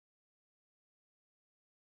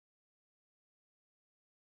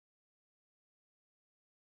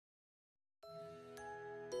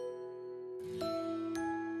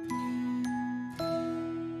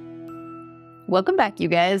Welcome back, you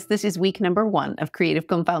guys. This is week number 1 of Creative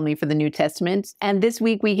Confound Me for the New Testament. And this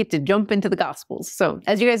week we get to jump into the Gospels. So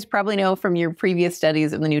as you guys probably know from your previous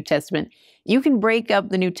studies of the New Testament, you can break up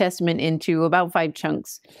the New Testament into about 5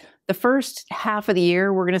 chunks. The first half of the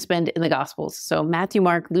year we're going to spend in the Gospels. So Matthew,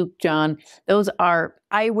 Mark, Luke, John, those are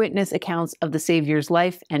eyewitness accounts of the Savior's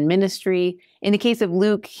life and ministry. In the case of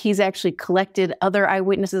Luke, he's actually collected other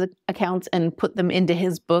eyewitness accounts and put them into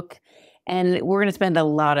his book. And we're going to spend a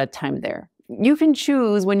lot of time there. You can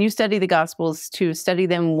choose when you study the Gospels to study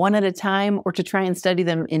them one at a time or to try and study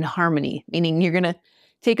them in harmony, meaning you're going to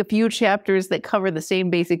take a few chapters that cover the same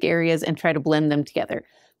basic areas and try to blend them together.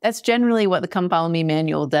 That's generally what the Come Follow Me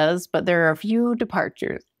manual does, but there are a few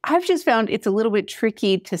departures. I've just found it's a little bit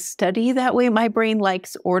tricky to study that way. My brain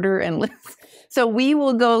likes order and lists. So we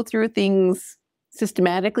will go through things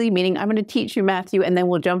systematically, meaning I'm going to teach you Matthew and then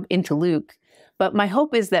we'll jump into Luke. But my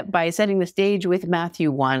hope is that by setting the stage with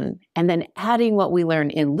Matthew 1 and then adding what we learn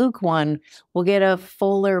in Luke 1, we'll get a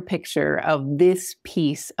fuller picture of this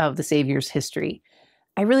piece of the Savior's history.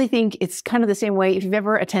 I really think it's kind of the same way if you've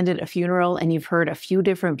ever attended a funeral and you've heard a few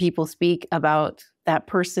different people speak about that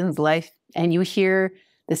person's life and you hear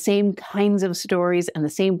the same kinds of stories and the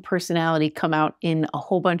same personality come out in a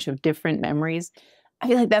whole bunch of different memories. I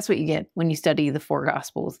feel like that's what you get when you study the 4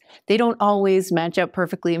 Gospels. They don't always match up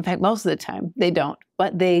perfectly. In fact, most of the time they don't,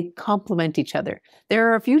 but they complement each other. There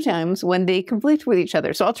are a few times when they conflict with each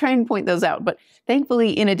other, so I'll try and point those out. But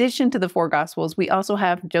thankfully, in addition to the 4 Gospels, we also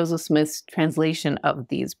have Joseph Smith's translation of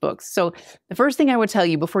these books. So the first thing I would tell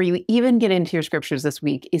you before you even get into your scriptures this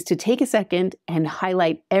week is to take a second and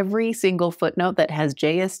highlight every single footnote that has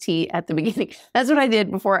JST at the beginning. That's what I did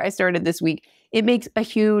before I started this week. It makes a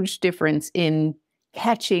huge difference in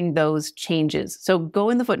catching those changes. So go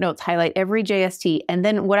in the footnotes, highlight every JST, and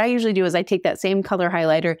then what I usually do is I take that same color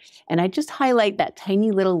highlighter and I just highlight that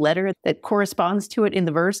tiny little letter that corresponds to it in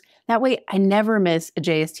the verse. That way I never miss a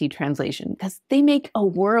JST translation because they make a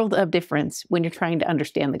world of difference when you're trying to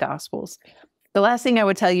understand the Gospels. The last thing I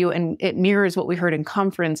would tell you, and it mirrors what we heard in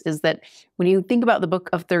conference, is that when you think about the book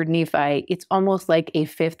of 3rd Nephi, it's almost like a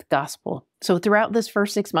 5th gospel. So throughout this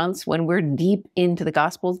first 6 months, when we're deep into the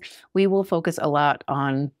Gospels, we will focus a lot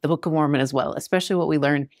on the Book of Mormon as well, especially what we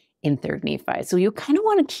learn in 3rd Nephi. So you kind of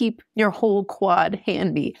want to keep your whole quad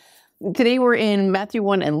handy. Today we're in Matthew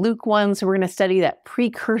 1 and Luke 1, so we're going to study that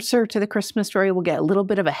precursor to the Christmas story. We'll get a little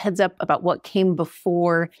bit of a heads up about what came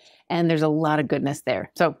before, and there's a lot of goodness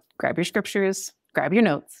there. So grab your scriptures, grab your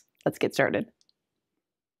notes. Let's get started.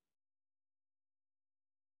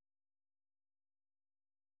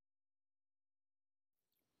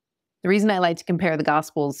 The reason I like to compare the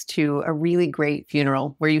Gospels to a really great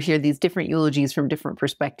funeral where you hear these different eulogies from different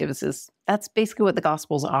perspectives is that's basically what the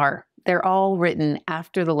Gospels are. They're all written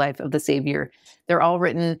after the life of the Savior. They're all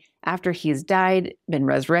written after he has died, been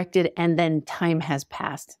resurrected, and then time has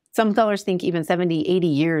passed. Some scholars think even 70, 80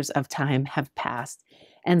 years of time have passed.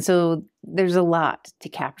 And so there's a lot to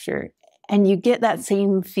capture. And you get that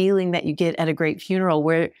same feeling that you get at a great funeral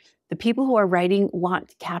where the people who are writing want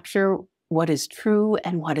to capture what is true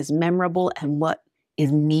and what is memorable and what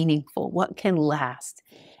is meaningful, what can last.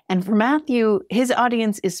 And for Matthew, his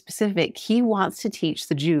audience is specific. He wants to teach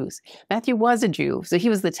the Jews. Matthew was a Jew, so he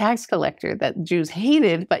was the tax collector that Jews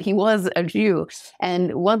hated, but he was a Jew.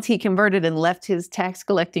 And once he converted and left his tax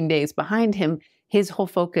collecting days behind him, his whole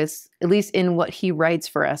focus, at least in what he writes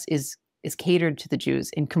for us, is catered to the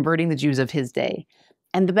Jews, in converting the Jews of his day.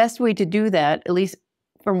 And the best way to do that, at least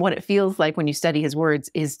from what it feels like when you study his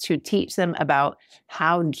words, is to teach them about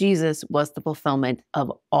how Jesus was the fulfillment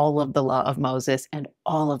of all of the law of Moses and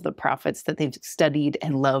all of the prophets that they've studied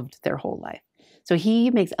and loved their whole life. So he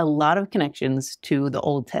makes a lot of connections to the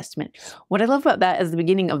Old Testament. What I love about that as the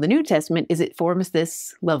beginning of the New Testament is it forms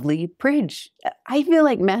this lovely bridge. I feel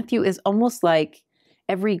like Matthew is almost like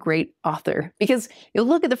every great author, because you'll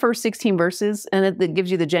look at the first 16 verses and it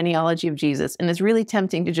gives you the genealogy of Jesus. And it's really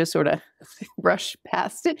tempting to just sort of brush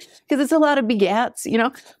past it because it's a lot of begats, you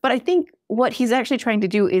know, but I think what he's actually trying to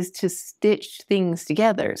do is to stitch things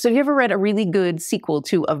together. So have you ever read a really good sequel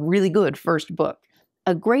to a really good first book?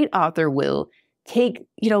 A great author will take,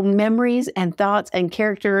 memories and thoughts and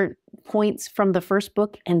character points from the first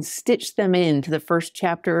book and stitch them into the first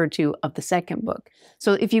chapter or 2 of the second book.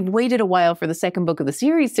 So if you've waited a while for the second book of the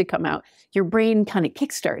series to come out, your brain kind of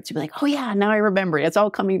kickstarts. You'll be like, oh yeah, now I remember it. It's all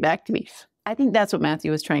coming back to me. I think that's what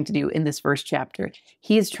Matthew is trying to do in this first chapter.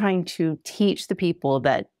 He is trying to teach the people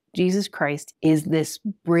that Jesus Christ is this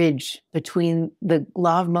bridge between the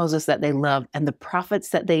law of Moses that they love and the prophets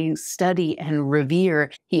that they study and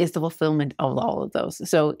revere. He is the fulfillment of all of those.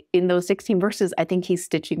 So in those 16 verses, I think he's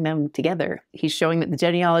stitching them together. He's showing that the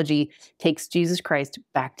genealogy takes Jesus Christ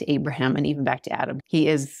back to Abraham and even back to Adam. He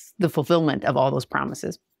is the fulfillment of all those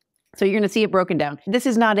promises. So you're going to see it broken down. This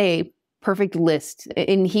is not a perfect list.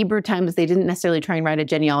 In Hebrew times, they didn't necessarily try and write a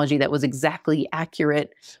genealogy that was exactly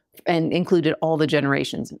accurate and included all the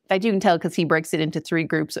generations. In fact, you can tell because he breaks it into 3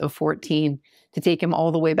 groups of 14 to take him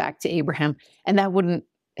all the way back to Abraham. And that wouldn't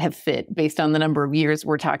have fit based on the number of years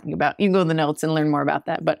we're talking about. You can go in the notes and learn more about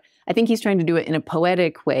that. But I think he's trying to do it in a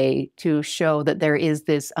poetic way to show that there is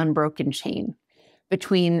this unbroken chain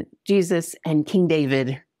between Jesus and King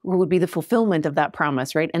David, who would be the fulfillment of that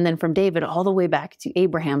promise, right? And then from David all the way back to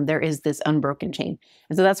Abraham, there is this unbroken chain.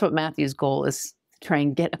 And so that's what Matthew's goal is to try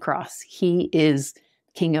and get across. He is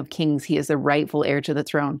King of Kings. He is the rightful heir to the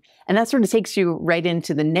throne. And that sort of takes you right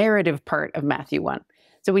into the narrative part of Matthew 1.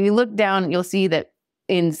 So when you look down, you'll see that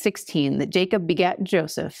in 16, that Jacob begat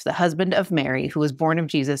Joseph, the husband of Mary, who was born of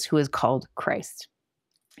Jesus, who is called Christ.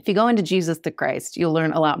 If you go into Jesus the Christ, you'll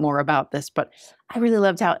learn a lot more about this, but I really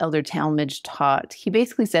loved how Elder Talmage taught. He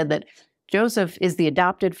basically said that Joseph is the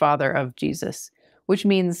adopted father of Jesus, which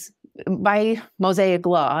means by Mosaic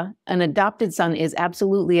law, an adopted son is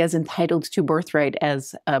absolutely as entitled to birthright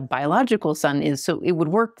as a biological son is, so it would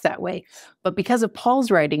work that way. But because of Paul's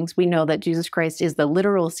writings, we know that Jesus Christ is the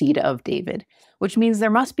literal seed of David, which means there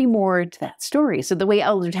must be more to that story. So the way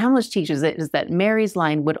Elder Talmage teaches it is that Mary's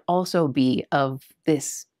line would also be of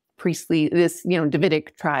this priestly,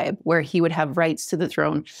 Davidic tribe, where he would have rights to the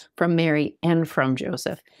throne from Mary and from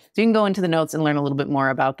Joseph. So you can go into the notes and learn a little bit more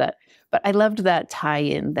about that. But I loved that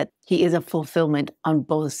tie-in, that he is a fulfillment on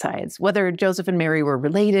both sides. Whether Joseph and Mary were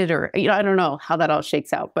related or, I don't know how that all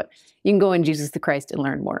shakes out, but you can go in Jesus the Christ and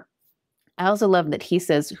learn more. I also love that he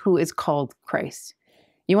says, who is called Christ.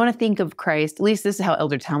 You want to think of Christ, at least this is how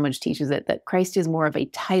Elder Talmage teaches it, that Christ is more of a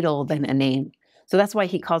title than a name. So that's why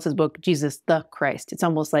he calls his book Jesus the Christ. It's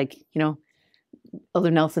almost like,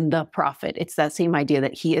 Elder Nelson, the prophet. It's that same idea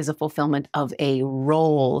that he is a fulfillment of a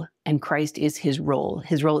role, and Christ is his role.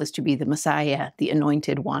 His role is to be the Messiah, the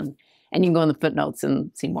anointed one. And you can go in the footnotes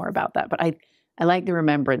and see more about that. But I like the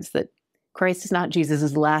remembrance that Christ is not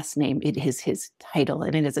Jesus' last name. It is his title,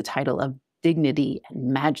 and it is a title of dignity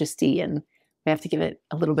and majesty, and we have to give it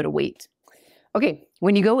a little bit of weight. Okay,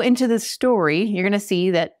 when you go into the story, you're going to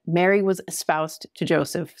see that Mary was espoused to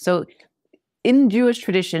Joseph. So in Jewish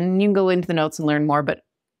tradition, you can go into the notes and learn more, but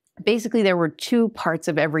basically there were 2 parts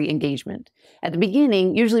of every engagement. At the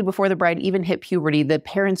beginning, usually before the bride even hit puberty, the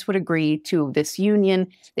parents would agree to this union.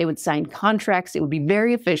 They would sign contracts. It would be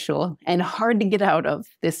very official and hard to get out of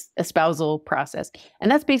this espousal process. And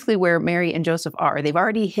that's basically where Mary and Joseph are. They've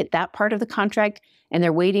already hit that part of the contract, and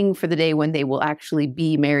they're waiting for the day when they will actually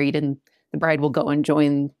be married, and the bride will go and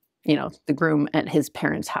join the groom at his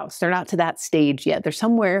parents' house. They're not to that stage yet. They're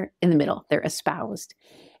somewhere in the middle. They're espoused.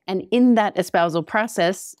 And in that espousal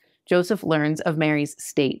process, Joseph learns of Mary's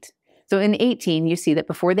state. So in 18, you see that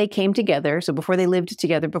before they came together, so before they lived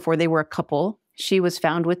together, before they were a couple, she was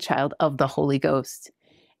found with child of the Holy Ghost.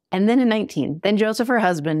 And then in 19, then Joseph, her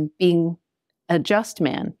husband, being a just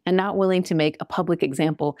man and not willing to make a public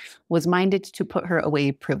example, was minded to put her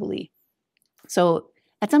away privily. So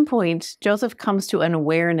at some point, Joseph comes to an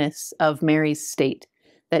awareness of Mary's state,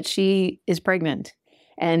 that she is pregnant.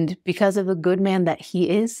 And because of the good man that he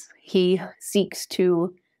is, he seeks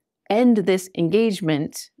to end this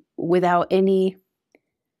engagement without any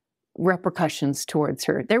repercussions towards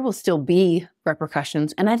her. There will still be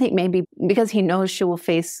repercussions. And I think maybe because he knows she will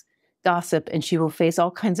face gossip and she will face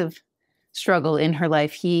all kinds of struggle in her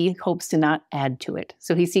life, he hopes to not add to it.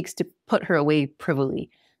 So he seeks to put her away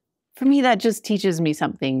privily. For me, that just teaches me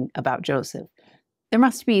something about Joseph. There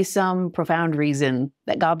must be some profound reason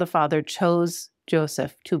that God the Father chose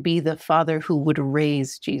Joseph to be the father who would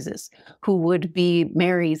raise Jesus, who would be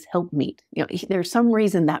Mary's helpmeet. There's some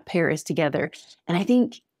reason that pair is together. And I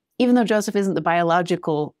think even though Joseph isn't the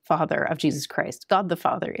biological father of Jesus Christ, God the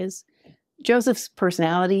Father is. Joseph's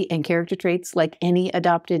personality and character traits, like any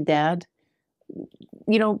adopted dad,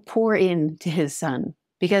 pour into his son,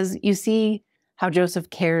 because you see how Joseph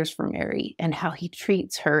cares for Mary and how he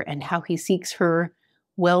treats her and how he seeks her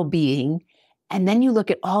well-being. And then you look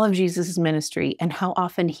at all of Jesus' ministry and how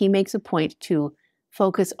often he makes a point to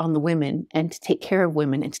focus on the women and to take care of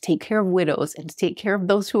women and to take care of widows and to take care of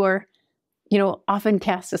those who are, often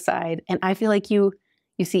cast aside. And I feel like you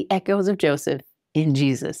see echoes of Joseph in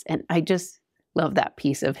Jesus. And I just love that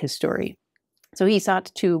piece of his story. So he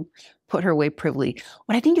sought to put her away privily.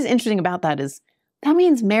 What I think is interesting about that is that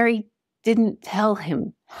means Mary didn't tell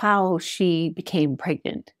him how she became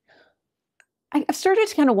pregnant. I've started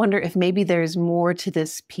to kind of wonder if maybe there's more to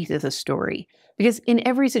this piece of the story. Because in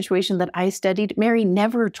every situation that I studied, Mary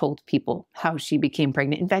never told people how she became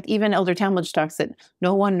pregnant. In fact, even Elder Talmage talks that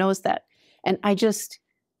no one knows that. And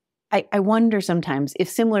I wonder sometimes if,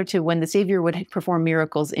 similar to when the Savior would perform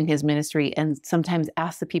miracles in his ministry and sometimes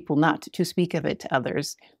ask the people not to speak of it to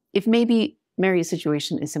others, if maybe Mary's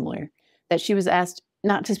situation is similar, that she was asked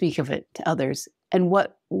not to speak of it to others, and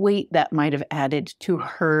what weight that might have added to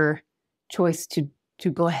her choice to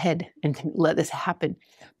go ahead and to let this happen,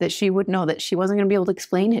 that she would know that she wasn't going to be able to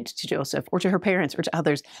explain it to Joseph or to her parents or to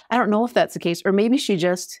others. I don't know if that's the case, or maybe she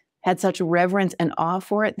just had such reverence and awe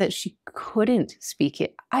for it that she couldn't speak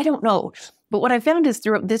it. I don't know. But what I found is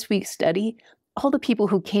throughout this week's study, all the people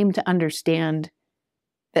who came to understand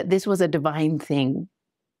that this was a divine thing,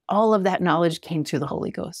 all of that knowledge came through the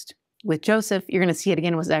Holy Ghost. With Joseph, you're going to see it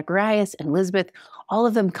again with Zacharias and Elizabeth. All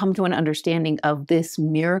of them come to an understanding of this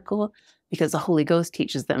miracle because the Holy Ghost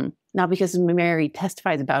teaches them, not because Mary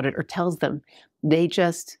testifies about it or tells them. They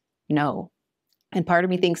just know. And part of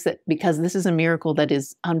me thinks that because this is a miracle that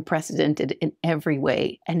is unprecedented in every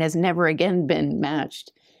way and has never again been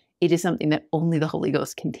matched, it is something that only the Holy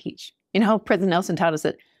Ghost can teach. You know how President Nelson taught us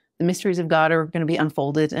that the mysteries of God are going to be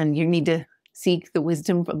unfolded and you need to seek the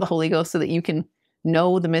wisdom of the Holy Ghost so that you can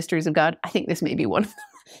know the mysteries of God? I think this may be one of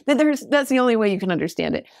them. That's the only way you can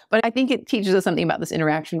understand it. But I think it teaches us something about this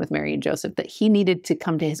interaction with Mary and Joseph, that he needed to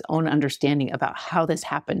come to his own understanding about how this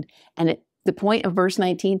happened. And at the point of verse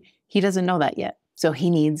 19, he doesn't know that yet. So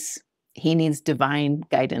he needs divine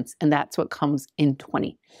guidance. And that's what comes in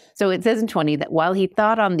 20. So it says in 20 that while he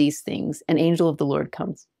thought on these things, an angel of the Lord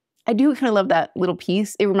comes. I do kind of love that little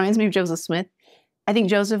piece. It reminds me of Joseph Smith. I think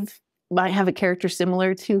Joseph might have a character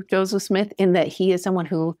similar to Joseph Smith in that he is someone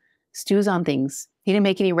who stews on things. He didn't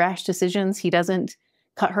make any rash decisions. He doesn't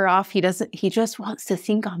cut her off. He just wants to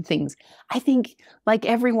think on things. I think like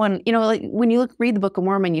everyone, like when you read the Book of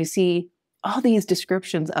Mormon, you see all these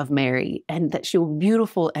descriptions of Mary and that she was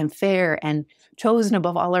beautiful and fair and chosen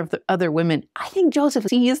above all of the other women. I think Joseph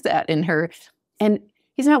sees that in her, and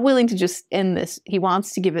he's not willing to just end this. He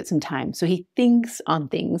wants to give it some time. So he thinks on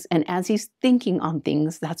things. And as he's thinking on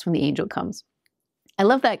things, that's when the angel comes. I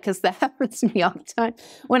love that because that happens to me all the time.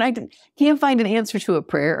 When I can't find an answer to a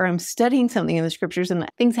prayer or I'm studying something in the scriptures and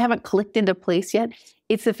things haven't clicked into place yet,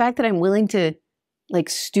 it's the fact that I'm willing to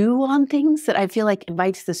stew on things that I feel like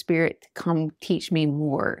invites the Spirit to come teach me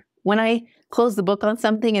more. When I close the book on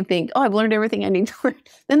something and think, oh, I've learned everything I need to learn,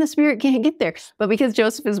 then the Spirit can't get there. But because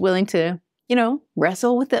Joseph is willing to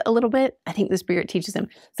wrestle with it a little bit, I think the Spirit teaches him.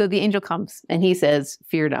 So the angel comes and he says,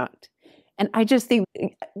 fear not. And I just think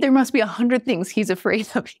there must be 100 things he's afraid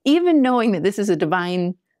of, even knowing that this is a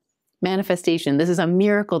divine manifestation. This is a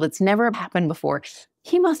miracle that's never happened before.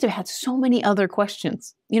 He must have had so many other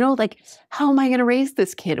questions, how am I going to raise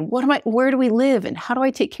this kid? Where do we live? And how do I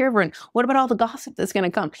take care of her? And what about all the gossip that's going to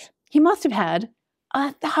come? He must have had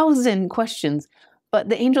 1,000 questions. But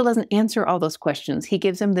the angel doesn't answer all those questions. He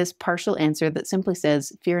gives him this partial answer that simply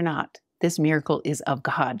says, fear not. This miracle is of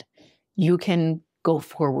God. You can go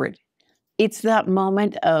forward. It's that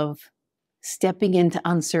moment of stepping into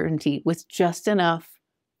uncertainty with just enough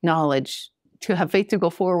knowledge to have faith to go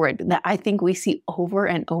forward that I think we see over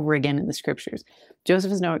and over again in the scriptures.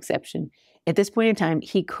 Joseph is no exception. At this point in time,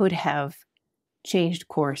 he could have changed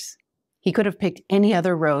course. He could have picked any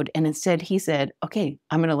other road. And instead he said, okay,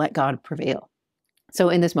 I'm going to let God prevail. So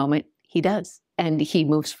in this moment, he does, and he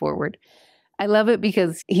moves forward. I love it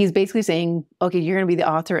because he's basically saying, okay, you're going to be the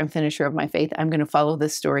author and finisher of my faith. I'm going to follow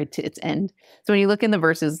this story to its end. So when you look in the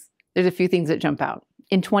verses, there's a few things that jump out.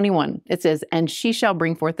 In 21, it says, and she shall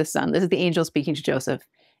bring forth a son. This is the angel speaking to Joseph.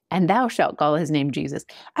 And thou shalt call his name Jesus.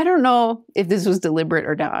 I don't know if this was deliberate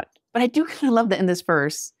or not, but I do kind of love that in this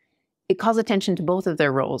verse, it calls attention to both of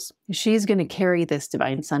their roles. She's going to carry this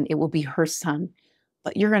divine son. It will be her son.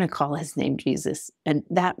 But you're going to call his name Jesus. And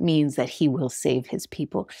that means that he will save his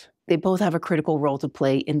people. They both have a critical role to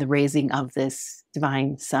play in the raising of this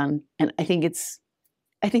divine son. And I think it's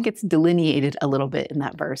delineated a little bit in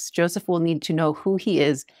that verse. Joseph will need to know who he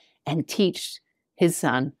is and teach his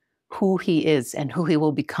son who he is and who he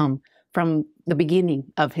will become from the beginning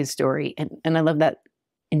of his story. And I love that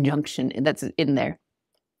injunction that's in there.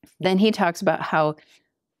 Then he talks about how,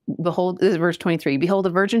 behold, this is verse 23, behold, a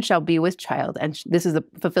virgin shall be with child, and this is the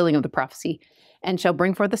fulfilling of the prophecy, and shall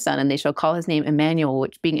bring forth a son, and they shall call his name Emmanuel,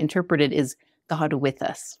 which being interpreted is God with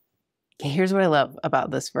us. Okay, here's what I love about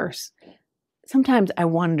this verse. Sometimes I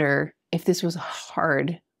wonder if this was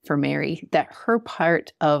hard for Mary, that her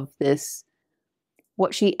part of this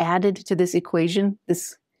what she added to this equation,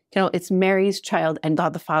 it's Mary's child and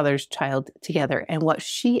God the Father's child together. And what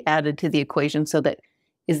she added to the equation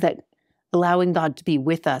is that allowing God to be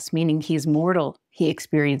with us, meaning he's mortal. He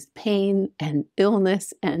experienced pain and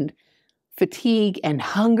illness and fatigue and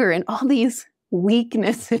hunger and all these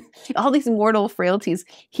weaknesses, all these mortal frailties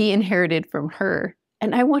he inherited from her.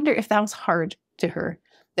 And I wonder if that was hard to her,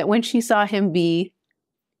 that when she saw him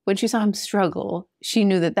struggle, she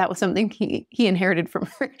knew that was something he inherited from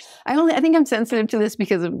her. I think I'm sensitive to this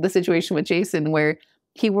because of the situation with Jason, where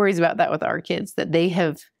he worries about that with our kids, that they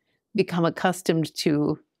have become accustomed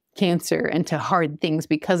to cancer and to hard things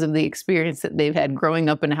because of the experience that they've had growing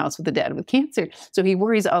up in a house with a dad with cancer. So he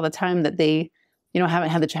worries all the time that they, haven't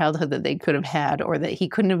had the childhood that they could have had, or that he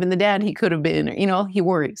couldn't have been the dad he could have been, or, he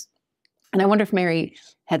worries. And I wonder if Mary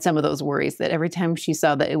had some of those worries, that every time she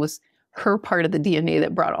saw that it was her part of the DNA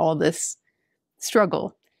that brought all this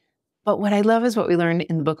struggle. But what I love is what we learned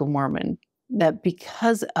in the Book of Mormon, that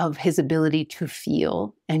because of his ability to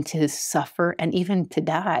feel and to suffer and even to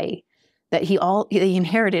die, that he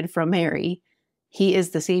inherited from Mary, he is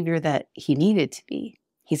the savior that he needed to be.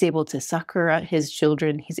 He's able to succor his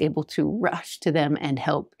children. He's able to rush to them and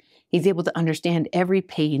help. He's able to understand every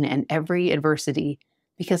pain and every adversity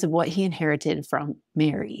because of what he inherited from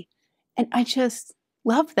Mary. And I just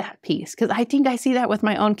love that piece, because I think I see that with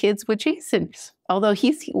my own kids with Jason. Although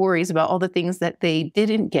he worries about all the things that they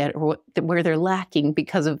didn't get or where they're lacking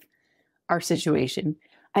because of our situation,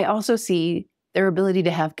 I also see their ability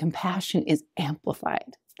to have compassion is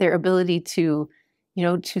amplified. Their ability to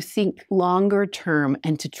think longer term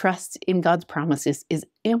and to trust in God's promises is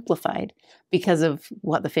amplified because of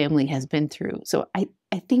what the family has been through. So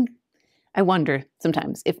I wonder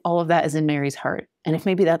sometimes if all of that is in Mary's heart, and if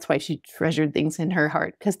maybe that's why she treasured things in her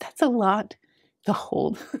heart, because that's a lot to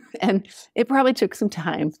hold. And it probably took some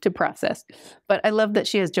time to process. But I love that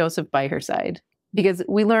she has Joseph by her side, because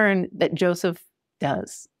we learn that Joseph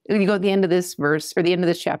does. When you go at the end of this verse, or the end of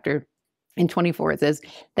this chapter, in 24, it says,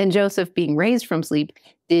 "Then Joseph, being raised from sleep,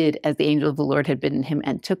 did as the angel of the Lord had bidden him,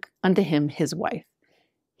 and took unto him his wife."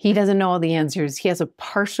 He doesn't know all the answers. He has a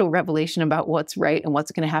partial revelation about what's right and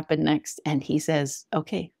what's going to happen next. And he says,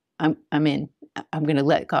 okay, I'm in. I'm going to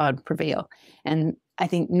let God prevail. And I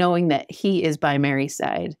think knowing that he is by Mary's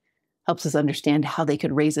side helps us understand how they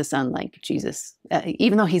could raise a son like Jesus.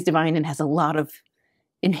 Even though he's divine and has a lot of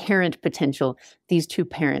inherent potential, these two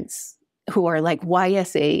parents who are like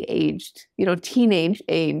YSA aged, teenage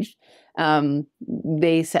aged,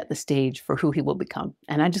 they set the stage for who he will become.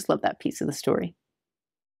 And I just love that piece of the story.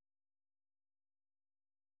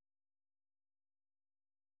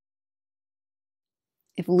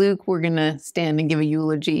 If Luke were going to stand and give a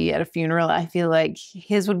eulogy at a funeral, I feel like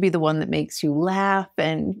his would be the one that makes you laugh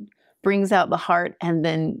and brings out the heart. And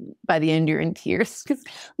then by the end, you're in tears, because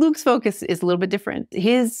Luke's focus is a little bit different.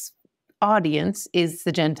 His audience is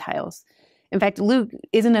the Gentiles. In fact, Luke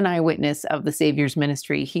isn't an eyewitness of the Savior's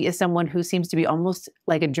ministry. He is someone who seems to be almost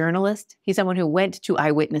like a journalist. He's someone who went to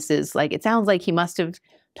eyewitnesses. Like, it sounds like he must have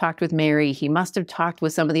talked with Mary. He must have talked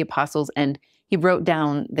with some of the apostles, and he wrote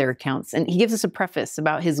down their accounts. And he gives us a preface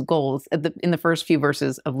about his goals in the first few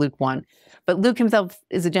verses of Luke 1. But Luke himself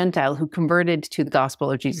is a Gentile who converted to the gospel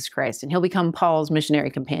of Jesus Christ, and he'll become Paul's missionary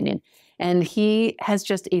companion. And he has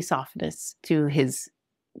just a softness to his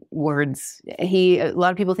words. A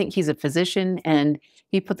lot of people think he's a physician, and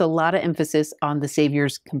he puts a lot of emphasis on the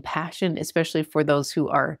Savior's compassion, especially for those who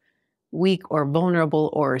are weak or vulnerable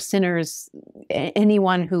or sinners,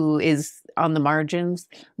 anyone who is on the margins.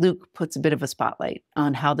 Luke puts a bit of a spotlight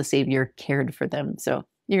on how the Savior cared for them. So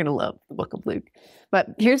you're going to love the book of Luke. But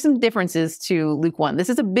here's some differences to Luke 1. This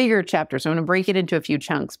is a bigger chapter, so I'm going to break it into a few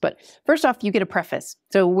chunks. But first off, you get a preface.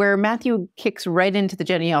 So where Matthew kicks right into the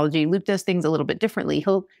genealogy, Luke does things a little bit differently.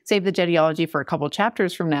 He'll save the genealogy for a couple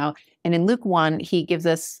chapters from now. And in Luke 1, he gives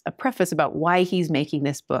us a preface about why he's making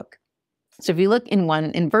this book. So if you look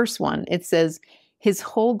in verse 1, it says his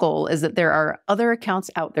whole goal is that there are other accounts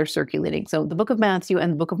out there circulating. So the book of Matthew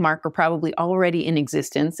and the book of Mark are probably already in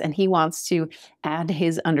existence, and he wants to add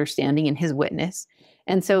his understanding and his witness.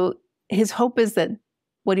 And so his hope is that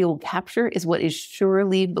what he will capture is what is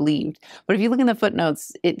surely believed. But if you look in the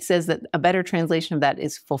footnotes, it says that a better translation of that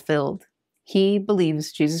is fulfilled. He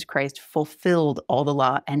believes Jesus Christ fulfilled all the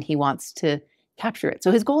law, and he wants to capture it.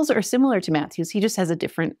 So his goals are similar to Matthew's. He just has a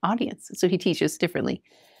different audience. So he teaches differently.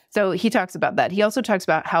 So he talks about that. He also talks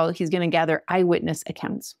about how he's going to gather eyewitness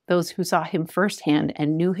accounts, those who saw him firsthand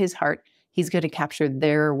and knew his heart. He's going to capture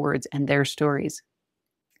their words and their stories.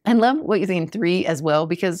 I love what you see in 3 as well,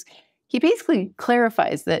 because he basically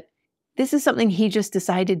clarifies that this is something he just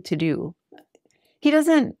decided to do.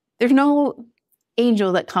 There's no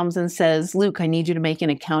angel that comes and says, Luke, I need you to make an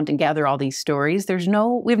account and gather all these stories.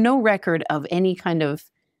 We have no record of any kind of,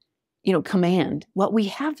 command. What we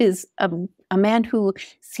have is a man who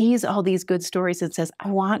sees all these good stories and says, I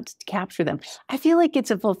want to capture them. I feel like it's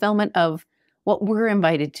a fulfillment of what we're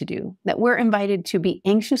invited to do, that we're invited to be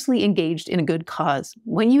anxiously engaged in a good cause.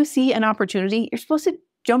 When you see an opportunity, you're supposed to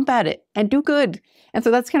jump at it and do good. And so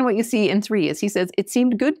that's kind of what you see in 3 is he says, it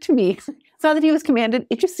seemed good to me. It's not that he was commanded,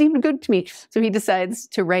 it just seemed good to me. So he decides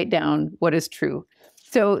to write down what is true.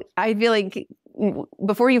 So I feel like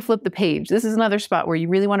before you flip the page, this is another spot where you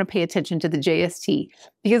really want to pay attention to the JST,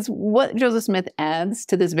 because what Joseph Smith adds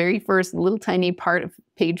to this very first little tiny part of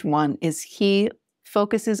page 1 is he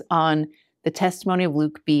focuses on the testimony of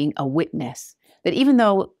Luke being a witness, that even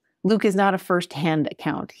though Luke is not a firsthand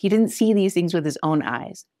account, he didn't see these things with his own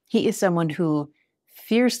eyes. He is someone who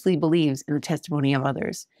fiercely believes in the testimony of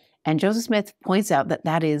others. And Joseph Smith points out that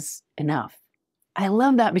that is enough. I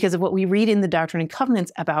love that because of what we read in the Doctrine and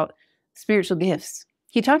Covenants about spiritual gifts.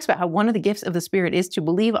 He talks about how one of the gifts of the Spirit is to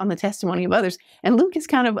believe on the testimony of others. And Luke is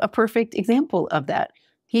kind of a perfect example of that.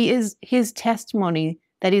 His testimony,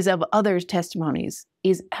 that is of others' testimonies,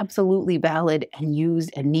 is absolutely valid and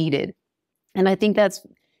used and needed. And I think that's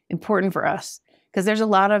important for us because there's a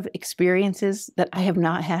lot of experiences that I have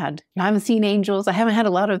not had. I haven't seen angels. I haven't had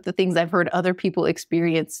a lot of the things I've heard other people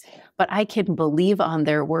experience, but I can believe on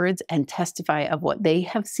their words and testify of what they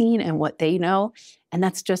have seen and what they know. And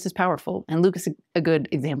that's just as powerful. And Luke is a good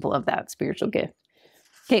example of that spiritual gift.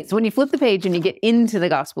 Okay, so when you flip the page and you get into the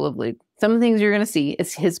Gospel of Luke, some of the things you're going to see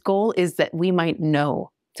is his goal is that we might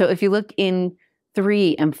know. So if you look in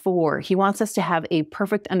 3 and 4, he wants us to have a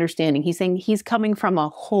perfect understanding. He's saying he's coming from a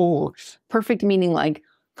whole, perfect meaning like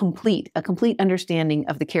a complete understanding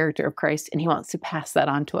of the character of Christ, and he wants to pass that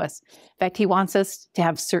on to us. In fact, he wants us to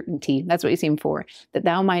have certainty. That's what you see him for, that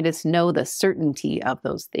thou mightest know the certainty of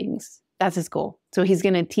those things. That's his goal. So he's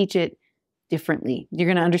going to teach it differently. You're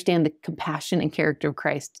going to understand the compassion and character of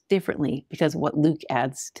Christ differently because of what Luke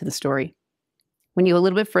adds to the story. When you go a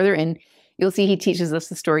little bit further in, you'll see he teaches us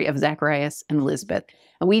the story of Zacharias and Elizabeth.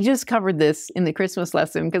 And we just covered this in the Christmas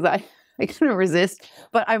lesson because I couldn't resist,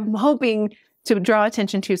 but I'm hoping to draw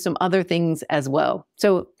attention to some other things as well.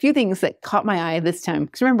 So a few things that caught my eye this time.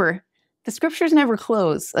 Because remember, the scriptures never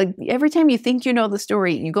close. Like every time you think you know the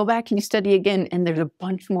story, you go back and you study again, and there's a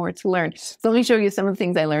bunch more to learn. So let me show you some of the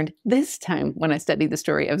things I learned this time when I studied the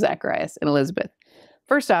story of Zacharias and Elizabeth.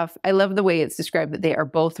 First off, I love the way it's described that they are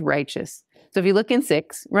both righteous. So if you look in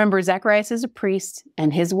 6, remember Zacharias is a priest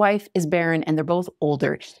and his wife is barren and they're both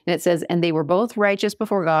older. And it says, and they were both righteous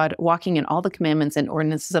before God, walking in all the commandments and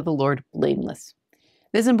ordinances of the Lord blameless.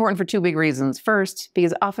 This is important for 2 big reasons. First,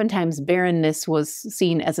 because oftentimes barrenness was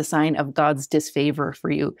seen as a sign of God's disfavor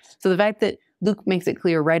for you. So the fact that Luke makes it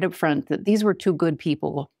clear right up front that these were 2 good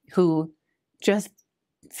people who just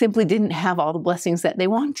simply didn't have all the blessings that they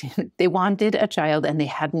wanted. They wanted a child and they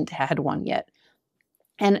hadn't had one yet.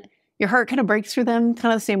 And your heart kind of breaks for them,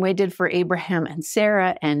 kind of the same way it did for Abraham and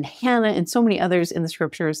Sarah and Hannah and so many others in the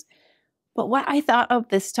scriptures. But what I thought of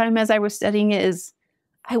this time as I was studying is,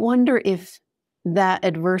 I wonder if that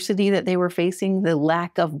adversity that they were facing, the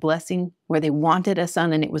lack of blessing, where they wanted a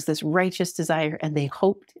son and it was this righteous desire and they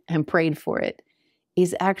hoped and prayed for it,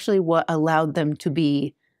 is actually what allowed them to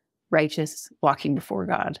be righteous, walking before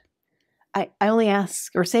God. I only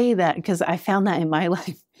ask or say that because I found that in my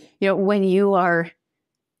life. When you are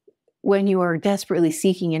desperately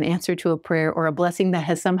seeking an answer to a prayer or a blessing that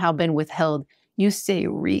has somehow been withheld, you stay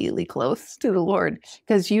really close to the Lord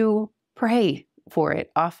because you pray for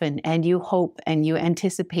it often and you hope and you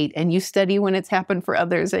anticipate and you study when it's happened for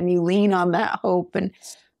others and you lean on that hope. And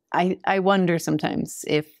I wonder sometimes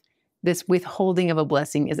if this withholding of a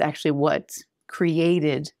blessing is actually what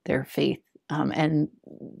created their faith. And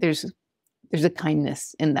there's a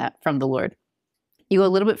kindness in that from the Lord. You go a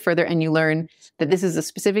little bit further and you learn that this is a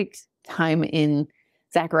specific time in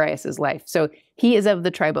Zacharias' life. So he is of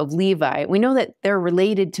the tribe of Levi. We know that they're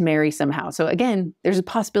related to Mary somehow. So again, there's a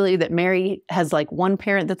possibility that Mary has like one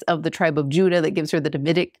parent that's of the tribe of Judah that gives her the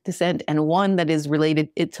Davidic descent and one that is related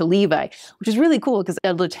to Levi, which is really cool because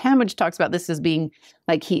Eldridge Hammage talks about this as being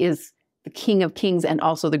like he is the King of Kings and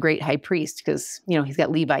also the great high priest because, he's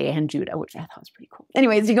got Levi and Judah, which I thought was pretty cool.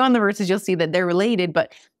 Anyways, you go on the verses, you'll see that they're related,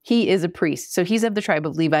 but he is a priest. So he's of the tribe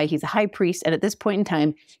of Levi. He's a high priest. And at this point in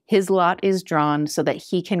time, his lot is drawn so that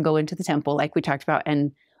he can go into the temple, like we talked about,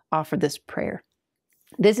 and offer this prayer.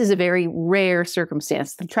 This is a very rare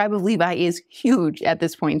circumstance. The tribe of Levi is huge at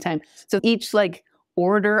this point in time. So each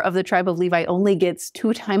order of the tribe of Levi only gets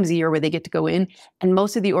 2 times a year where they get to go in, and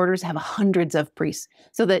most of the orders have hundreds of priests.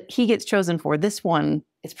 So that he gets chosen for this one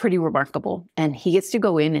is pretty remarkable. And he gets to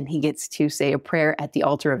go in and he gets to say a prayer at the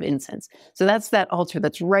altar of incense. So that's that altar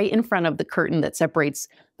that's right in front of the curtain that separates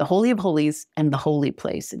the Holy of Holies and the holy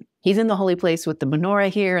place. And he's in the holy place with the menorah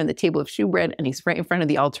here and the table of shewbread, and he's right in front of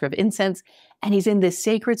the altar of incense. And he's in this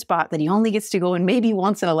sacred spot that he only gets to go in maybe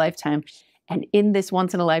once in a lifetime. And in this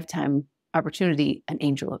once in a lifetime opportunity, an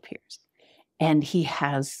angel appears. And he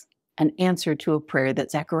has an answer to a prayer that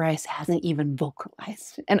Zacharias hasn't even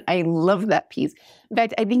vocalized. And I love that piece. In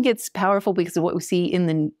fact, I think it's powerful because of what we see in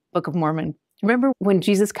the Book of Mormon. Remember when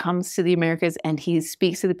Jesus comes to the Americas and he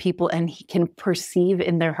speaks to the people and he can perceive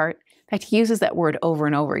in their heart? In fact, he uses that word over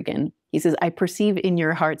and over again. He says, I perceive in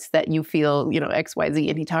your hearts that you feel, X, Y, Z.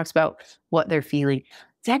 And he talks about what they're feeling.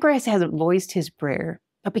 Zacharias hasn't voiced his prayer,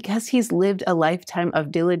 but because he's lived a lifetime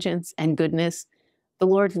of diligence and goodness, the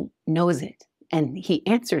Lord knows it. And he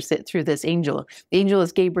answers it through this angel. The angel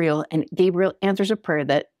is Gabriel, and Gabriel answers a prayer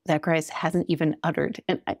that Zacharias hasn't even uttered.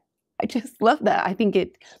 And I just love that. I think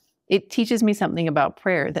it teaches me something about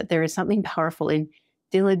prayer, that there is something powerful in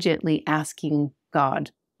diligently asking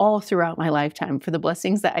God all throughout my lifetime for the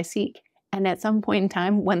blessings that I seek. And at some point in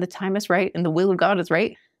time, when the time is right and the will of God is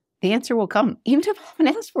right, the answer will come, even if I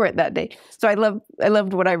haven't asked for it that day. So I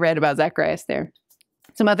loved what I read about Zacharias there.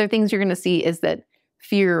 Some other things you're going to see is that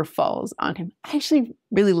fear falls on him. I actually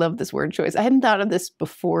really love this word choice. I hadn't thought of this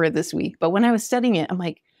before this week, but when I was studying it, I'm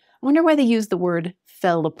like, I wonder why they use the word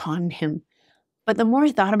fell upon him. But the more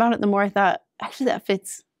I thought about it, the more I thought, actually that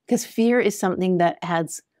fits, because fear is something that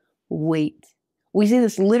adds weight. We see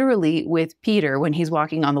this literally with Peter when he's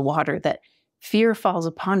walking on the water, that fear falls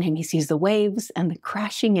upon him. He sees the waves and the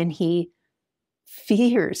crashing and he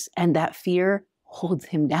fears, and that fear holds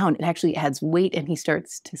him down. It actually adds weight and he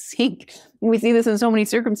starts to sink. We see this in so many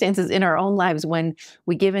circumstances in our own lives. When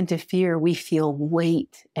we give into fear, we feel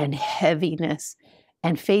weight and heaviness.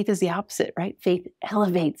 And faith is the opposite, right? Faith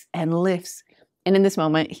elevates and lifts. And in this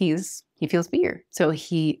moment, he feels fear. So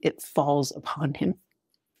it falls upon him.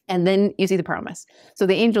 And then you see the promise. So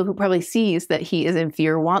the angel, who probably sees that he is in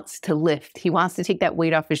fear, wants to lift. He wants to take that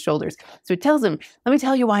weight off his shoulders. So he tells him, let me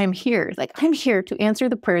tell you why I'm here. Like, I'm here to answer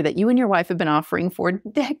the prayer that you and your wife have been offering for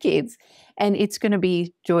decades. And it's going to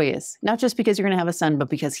be joyous, not just because you're going to have a son, but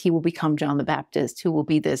because he will become John the Baptist, who will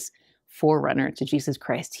be this forerunner to Jesus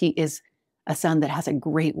Christ. He is a son that has a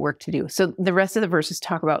great work to do. So the rest of the verses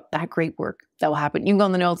talk about that great work that will happen. You can go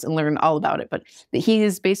in the notes and learn all about it, but that he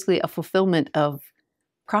is basically a fulfillment of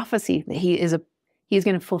prophecy, that he is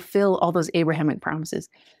going to fulfill all those Abrahamic promises.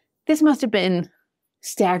 This must have been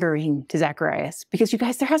staggering to Zacharias, because you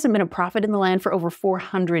guys, there hasn't been a prophet in the land for over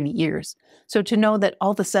 400 years. So to know that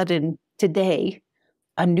all of a sudden today,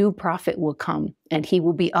 a new prophet will come and he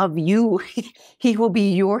will be of you. He will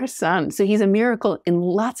be your son. So he's a miracle in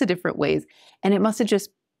lots of different ways. And it must have just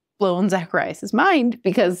blown Zacharias' mind,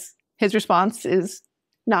 because his response is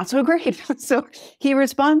not so great. So he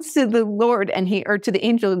responds to the Lord or to the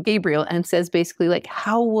angel Gabriel and says basically, like,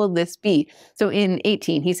 how will this be? So in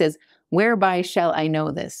 18, he says, whereby shall I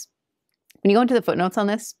know this? When you go into the footnotes on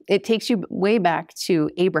this, it takes you way back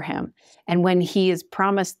to Abraham. And when he is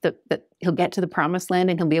promised that he'll get to the promised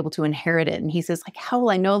land and he'll be able to inherit it. And he says, like, how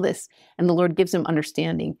will I know this? And the Lord gives him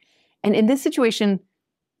understanding. And in this situation,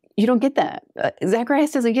 you don't get that.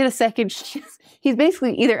 Zacharias doesn't get a second. He's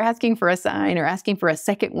basically either asking for a sign or asking for a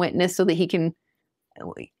second witness so that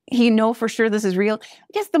he know for sure this is real. I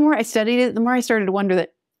guess the more I studied it, the more I started to wonder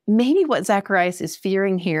that maybe what Zacharias is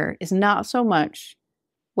fearing here is not so much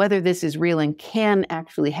whether this is real and can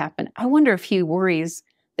actually happen. I wonder if he worries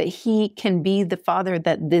that he can be the father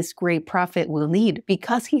that this great prophet will need,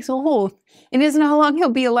 because he's old and doesn't know how long he'll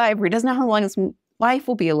be alive, or he doesn't know how long his wife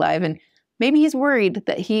will be alive. And maybe he's worried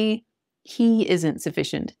that he isn't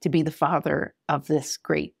sufficient to be the father of this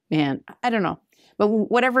great man. I don't know. But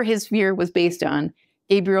whatever his fear was based on,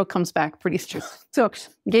 Gabriel comes back pretty strong. So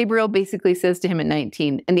Gabriel basically says to him in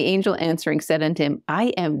 19, and the angel answering said unto him, I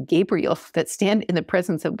am Gabriel that stand in the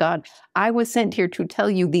presence of God. I was sent here to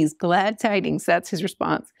tell you these glad tidings. That's his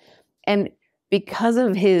response. And because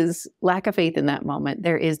of his lack of faith in that moment,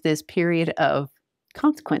 there is this period of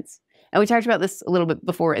consequence. And we talked about this a little bit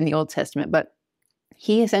before in the Old Testament, but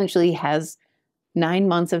he essentially has 9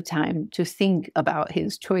 months of time to think about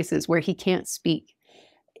his choices where he can't speak.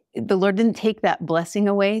 The Lord didn't take that blessing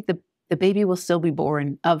away. The baby will still be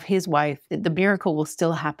born of his wife. The miracle will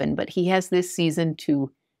still happen, but he has this season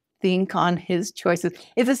to think on his choices.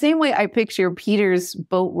 It's the same way I picture Peter's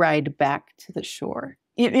boat ride back to the shore.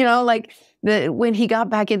 Like when he got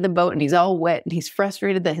back in the boat and he's all wet and he's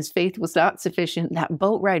frustrated that his faith was not sufficient, that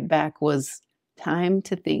boat ride back was time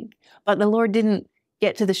to think. But the Lord didn't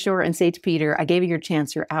get to the shore and say to Peter, I gave you your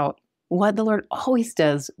chance, you're out. What the Lord always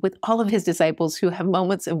does with all of his disciples who have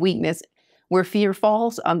moments of weakness where fear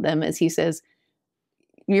falls on them, as he says,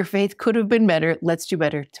 your faith could have been better. Let's do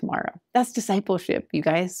better tomorrow. That's discipleship, you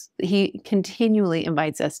guys. He continually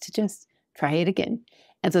invites us to just try it again.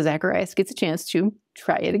 And so Zacharias gets a chance to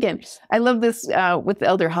try it again. I love this with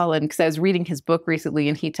Elder Holland, because I was reading his book recently,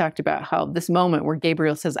 and he talked about how this moment where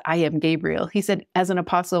Gabriel says, I am Gabriel. He said, as an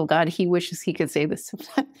apostle of God, he wishes he could say this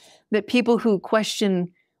sometimes, that people who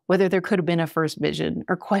question whether there could have been a first vision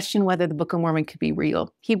or question whether the Book of Mormon could be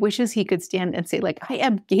real, he wishes he could stand and say, like, I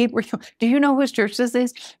am Gabriel. Do you know whose church this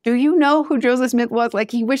is? Do you know who Joseph Smith was?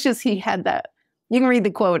 Like, he wishes he had that. You can read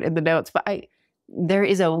the quote in the notes, but there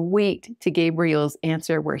is a weight to Gabriel's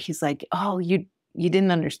answer where he's like, oh, you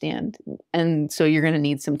didn't understand. And so you're going to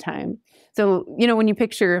need some time. So, when you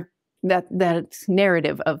picture that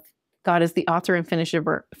narrative of God as the author and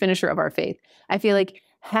finisher of our faith, I feel like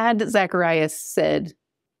had Zacharias said,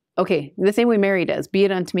 okay, the same way Mary does, be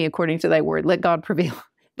it unto me according to thy word, let God prevail,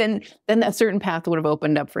 then a certain path would have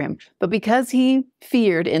opened up for him. But because he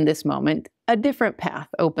feared in this moment, a different path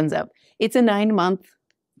opens up. It's a 9-month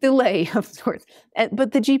delay of sorts.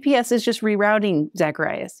 But the GPS is just rerouting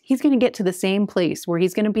Zacharias. He's going to get to the same place where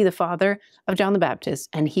he's going to be the father of John the Baptist.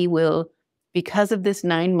 And he will, because of this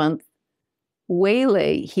 9-month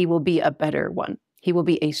waylay, he will be a better one. He will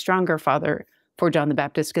be a stronger father for John the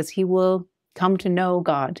Baptist because he will come to know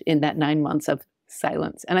God in that 9 months of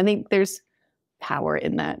silence. And I think there's power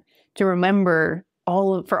in that, to remember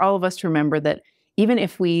for all of us to remember that even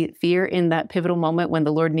if we fear in that pivotal moment when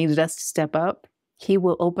the Lord needed us to step up, he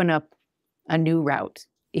will open up a new route.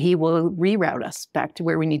 He will reroute us back to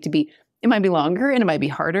where we need to be. It might be longer and it might be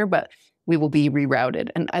harder, but we will be rerouted.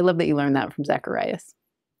 And I love that you learned that from Zacharias.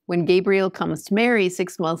 When Gabriel comes to Mary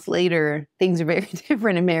 6 months later, things are very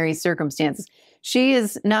different in Mary's circumstances. She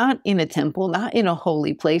is not in a temple, not in a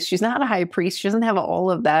holy place. She's not a high priest. She doesn't have all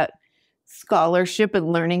of that scholarship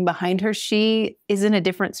and learning behind her. She is in a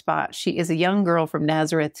different spot. She is a young girl from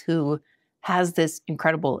Nazareth who has this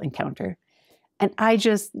incredible encounter. And I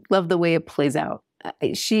just love the way it plays out.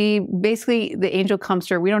 She basically, the angel comes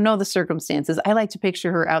to her. We don't know the circumstances. I like to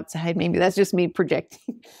picture her outside. Maybe that's just me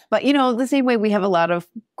projecting. But, the same way we have a lot of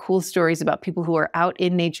cool stories about people who are out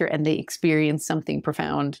in nature and they experience something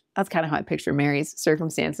profound. That's kind of how I picture Mary's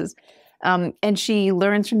circumstances. And she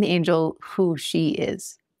learns from the angel who she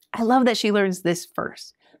is. I love that she learns this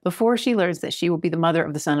first. Before she learns that she will be the mother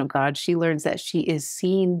of the Son of God, she learns that she is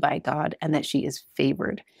seen by God and that she is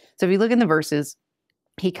favored. So if you look in the verses,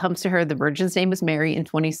 he comes to her, the virgin's name is Mary in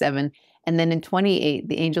 27. And then in 28,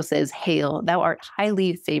 the angel says, Hail, thou art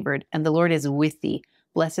highly favored, and the Lord is with thee.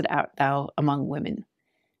 Blessed art thou among women.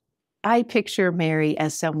 I picture Mary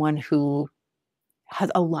as someone who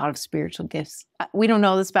has a lot of spiritual gifts. We don't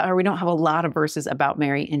know this about her. We don't have a lot of verses about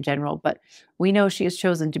Mary in general, but we know she is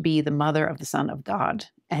chosen to be the mother of the Son of God.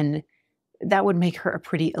 And that would make her a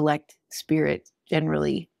pretty elect spirit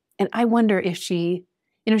generally. And I wonder if she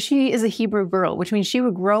is a Hebrew girl, which means she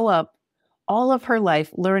would grow up all of her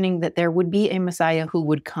life learning that there would be a Messiah who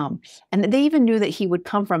would come. And they even knew that he would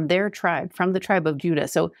come from their tribe, from the tribe of Judah.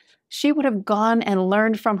 So she would have gone and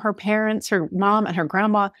learned from her parents, her mom and her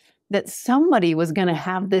grandma, that somebody was going to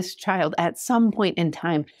have this child at some point in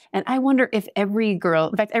time. And I wonder if every girl,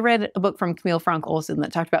 in fact, I read a book from Camille Frank Olson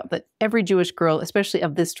that talked about that every Jewish girl, especially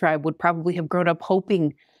of this tribe, would probably have grown up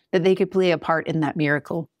hoping that they could play a part in that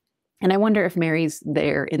miracle. And I wonder if Mary's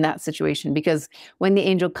there in that situation, because when the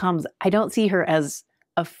angel comes, I don't see her as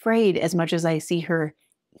afraid as much as I see her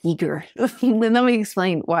eager. Let me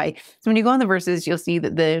explain why. So when you go on the verses, you'll see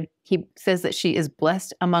that he says that she is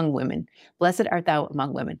blessed among women. Blessed art thou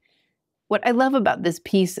among women. What I love about this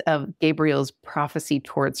piece of Gabriel's prophecy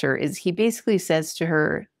towards her is he basically says to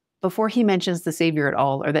her, before he mentions the Savior at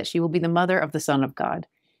all, or that she will be the mother of the Son of God,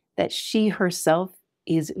 that she herself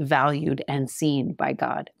is valued and seen by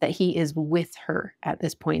God, that he is with her at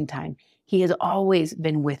this point in time. He has always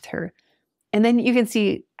been with her. And then you can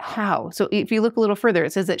see how. So if you look a little further,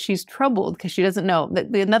 it says that she's troubled because she doesn't know.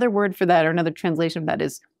 Another word for that, or another translation of that,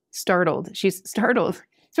 is startled. She's startled.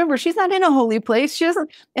 So remember, she's not in a holy place. She doesn't,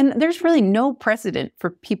 and there's really no precedent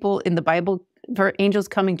for people in the Bible, for angels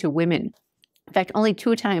coming to women. In fact, only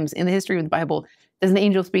 2 times in the history of the Bible does an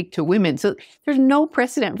angel speak to women. So there's no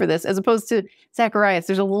precedent for this, as opposed to Zacharias.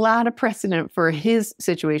 There's a lot of precedent for his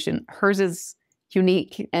situation. Hers is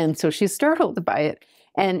unique, and so she's startled by it.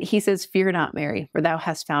 And he says, fear not, Mary, for thou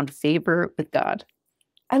hast found favor with God.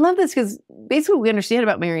 I love this because basically what we understand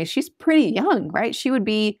about Mary, she's pretty young, right? She would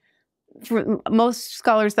be, for most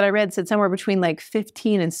scholars that I read, said somewhere between like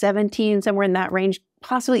 15 and 17, somewhere in that range,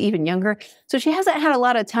 possibly even younger. So she hasn't had a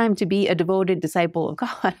lot of time to be a devoted disciple of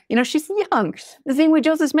God. She's young. The same way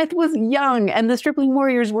Joseph Smith was young and the stripling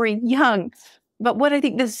warriors were young. But what I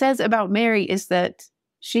think this says about Mary is that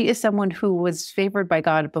she is someone who was favored by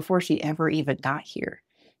God before she ever even got here.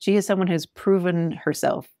 She is someone who's proven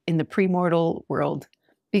herself in the premortal world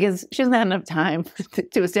because she hasn't had enough time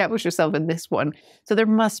to establish herself in this one. So there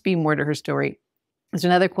must be more to her story. There's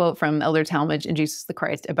another quote from Elder Talmage in Jesus the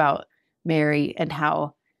Christ about Mary and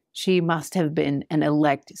how she must have been an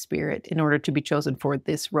elect spirit in order to be chosen for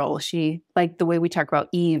this role. She, like the way we talk about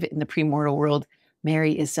Eve in the premortal world,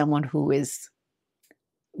 Mary is someone who is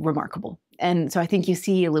remarkable. And so I think you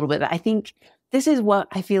see a little bit. I think this is what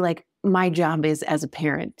I feel like my job is as a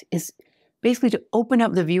parent, is basically to open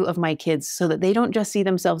up the view of my kids so that they don't just see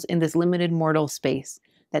themselves in this limited mortal space,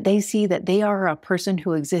 that they see that they are a person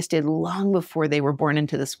who existed long before they were born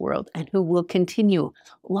into this world and who will continue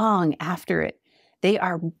long after it. They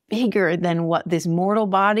are bigger than what this mortal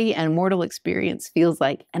body and mortal experience feels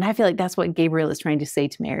like. And I feel like that's what Gabriel is trying to say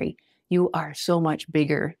to Mary. You are so much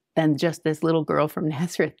bigger than just this little girl from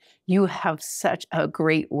Nazareth. You have such a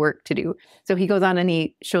great work to do. So he goes on and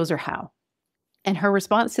he shows her how. And her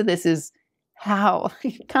response to this is, how?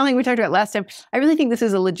 Kind of like we talked about last time, I really think this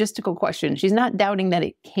is a logistical question. She's not doubting that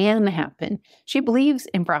it can happen. She believes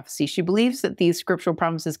in prophecy. She believes that these scriptural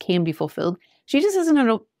promises can be fulfilled. She just doesn't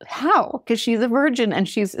know how, because she's a virgin and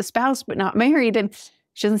she's espoused but not married, and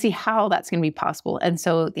she doesn't see how that's going to be possible. And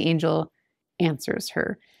so the angel answers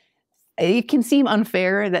her. It can seem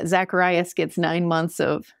unfair that Zacharias gets 9 months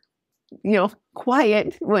of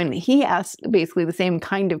quiet when he asks basically the same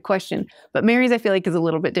kind of question. But Mary's, I feel like, is a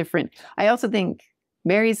little bit different. I also think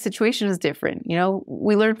Mary's situation is different.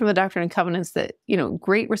 We learn from the Doctrine and Covenants that,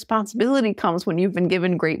 great responsibility comes when you've been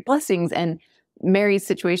given great blessings. And Mary's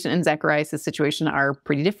situation and Zacharias' situation are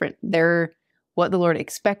pretty different. They're what the Lord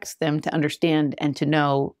expects them to understand and to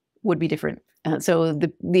know would be different. So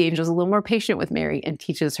the angel's a little more patient with Mary and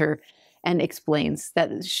teaches her and explains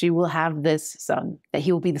that she will have this son, that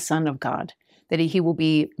he will be the Son of God, that he will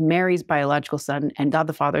be Mary's biological son and God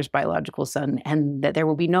the Father's biological son, and that there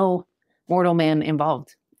will be no mortal man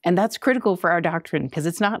involved. And that's critical for our doctrine because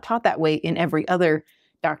it's not taught that way in every other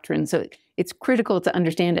doctrine. So it's critical to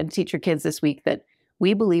understand and teach your kids this week that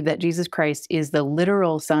we believe that Jesus Christ is the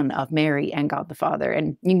literal son of Mary and God the Father.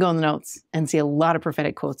 And you can go in the notes and see a lot of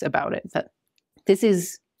prophetic quotes about it. But this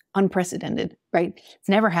is unprecedented, right? It's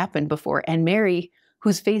never happened before. And Mary,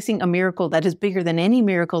 who's facing a miracle that is bigger than any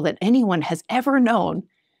miracle that anyone has ever known,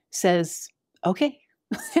 says, okay.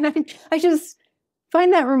 And I just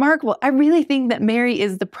find that remarkable. I really think that Mary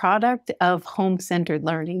is the product of home-centered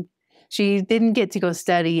learning. She didn't get to go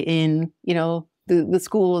study in, the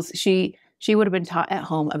schools. She would have been taught at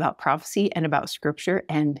home about prophecy and about scripture,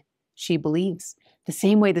 and she believes. The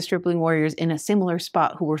same way the stripling warriors in a similar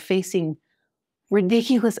spot who were facing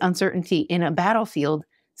ridiculous uncertainty in a battlefield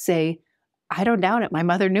say, I don't doubt it. My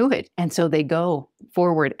mother knew it. And so they go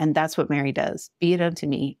forward. And that's what Mary does. Be it unto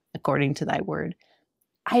me according to thy word.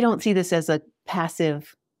 I don't see this as a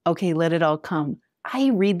passive, okay, let it all come. I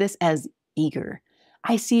read this as eager.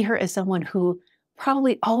 I see her as someone who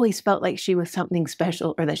probably always felt like she was something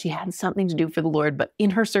special or that she had something to do for the Lord, but in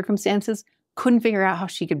her circumstances, couldn't figure out how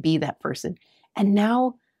she could be that person. And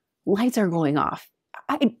now lights are going off.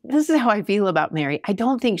 This is how I feel about Mary. I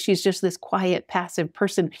don't think she's just this quiet, passive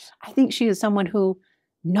person. I think she is someone who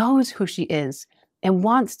knows who she is and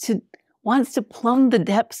wants to plumb the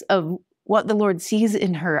depths of what the Lord sees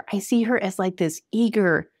in her. I see her as like this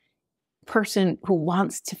eager person who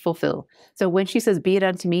wants to fulfill. So when she says, be it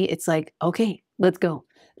unto me, it's like, okay, let's go.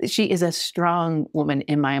 She is a strong woman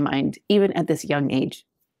in my mind, even at this young age.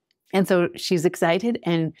 And so she's excited,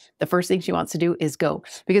 and the first thing she wants to do is go.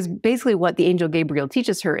 Because basically what the angel Gabriel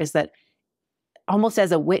teaches her is that almost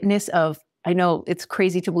as a witness of, I know it's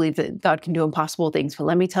crazy to believe that God can do impossible things, but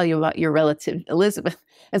let me tell you about your relative, Elizabeth.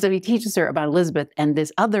 And so he teaches her about Elizabeth and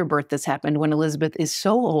this other birth that's happened when Elizabeth is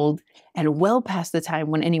so old and well past the time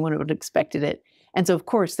when anyone would have expected it. And so, of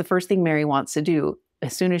course, the first thing Mary wants to do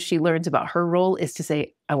as soon as she learns about her role is to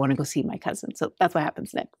say, I want to go see my cousin. So that's what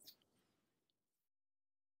happens next.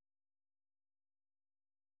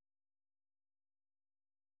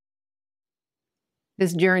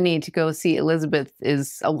 This journey to go see Elizabeth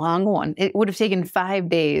is a long one. It would have taken 5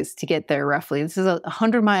 days to get there, roughly. This is a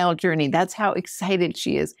 100-mile journey. That's how excited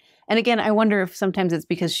she is. And again, I wonder if sometimes it's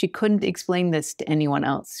because she couldn't explain this to anyone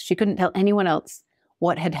else. She couldn't tell anyone else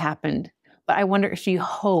what had happened, But I wonder if she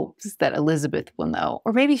hopes that Elizabeth will know,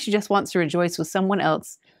 or maybe she just wants to rejoice with someone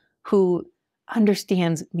else who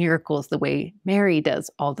understands miracles the way Mary does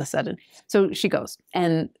all of a sudden. So she goes.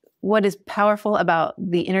 And what is powerful about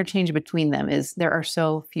the interchange between them is there are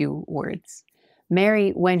so few words.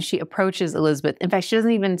 Mary, when she approaches Elizabeth, in fact, she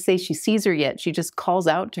doesn't even say she sees her yet. She just calls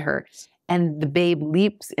out to her. And the babe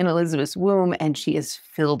leaps in Elizabeth's womb, and she is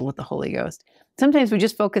filled with the Holy Ghost. Sometimes we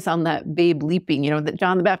just focus on that babe leaping, that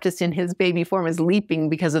John the Baptist in his baby form is leaping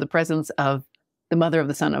because of the presence of the mother of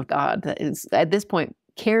the Son of God that is at this point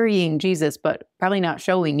carrying Jesus, but probably not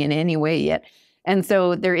showing in any way yet. And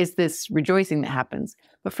so there is this rejoicing that happens.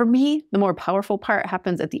 But for me, the more powerful part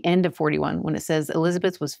happens at the end of 41 when it says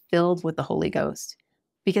Elizabeth was filled with the Holy Ghost.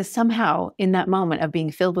 Because somehow in that moment of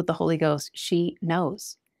being filled with the Holy Ghost, she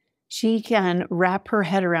knows. She can wrap her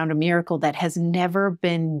head around a miracle that has never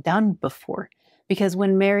been done before. Because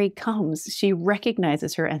when Mary comes, she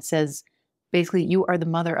recognizes her and says, basically, you are the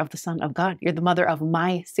mother of the Son of God. You're the mother of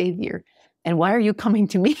my Savior. And why are you coming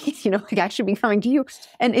to me? I should be coming to you.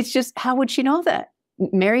 And it's just, how would she know that?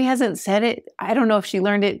 Mary hasn't said it. I don't know if she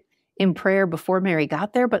learned it in prayer before Mary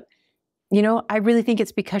got there, but, I really think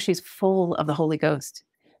it's because she's full of the Holy Ghost.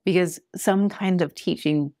 Because some kind of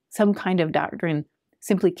teaching, some kind of doctrine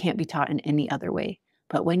simply can't be taught in any other way.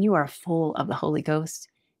 But when you are full of the Holy Ghost,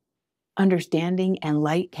 understanding and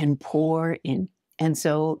light can pour in. And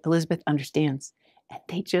so Elizabeth understands, and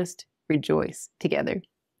they just rejoice together.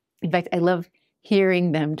 In fact, I love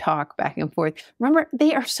hearing them talk back and forth. Remember,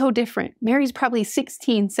 they are so different. Mary's probably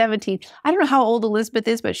 16, 17. I don't know how old Elizabeth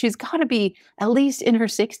is, but she's got to be at least in her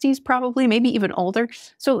 60s, probably, maybe even older.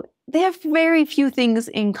 So they have very few things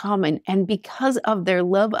in common. And because of their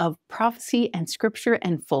love of prophecy and scripture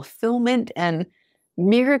and fulfillment and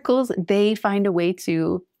miracles, they find a way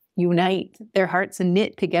to unite their hearts and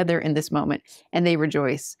knit together in this moment, and they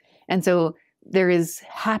rejoice. And so there is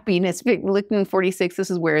happiness. Looking in 46,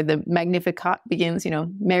 this is where the Magnificat begins,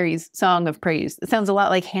 Mary's song of praise. It sounds a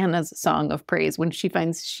lot like Hannah's song of praise when she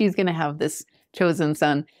finds she's going to have this chosen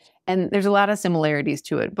son. And there's a lot of similarities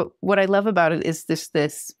to it. But what I love about it is this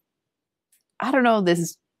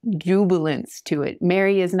jubilance to it.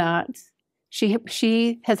 Mary is not,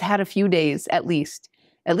 she has had a few days at least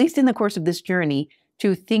in the course of this journey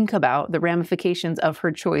to think about the ramifications of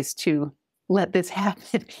her choice to let this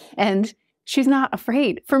happen. And she's not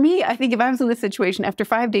afraid. For me, I think if I was in this situation after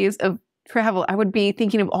 5 days of travel, I would be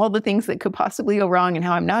thinking of all the things that could possibly go wrong and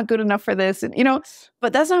how I'm not good enough for this. And,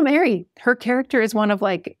 but that's not Mary. Her character is one of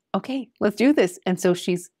like, okay, let's do this. And so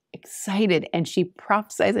she's excited and she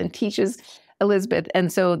prophesies and teaches Elizabeth.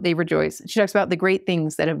 And so they rejoice. She talks about the great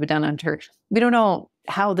things that have been done unto her. We don't know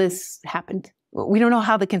how this happened. We don't know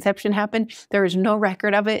how the conception happened. There is no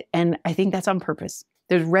record of it. And I think that's on purpose.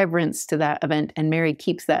 There's reverence to that event, and Mary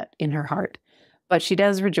keeps that in her heart. But she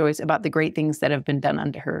does rejoice about the great things that have been done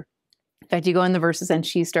unto her. In fact, you go in the verses and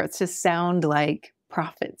she starts to sound like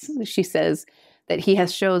prophets. She says that he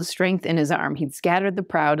has showed strength in his arm. He'd scattered the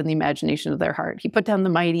proud in the imagination of their heart. He put down the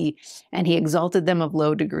mighty and he exalted them of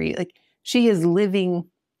low degree. Like, she is living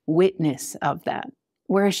witness of that.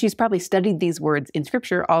 Whereas she's probably studied these words in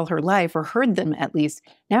scripture all her life, or heard them at least.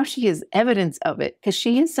 Now she is evidence of it because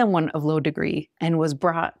she is someone of low degree and was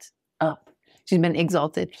brought up. She's been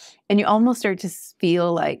exalted. And you almost start to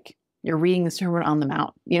feel like you're reading the Sermon on the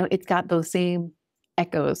Mount. It's got those same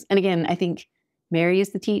echoes. And again, I think Mary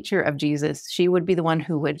is the teacher of Jesus. She would be the one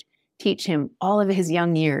who would teach him all of his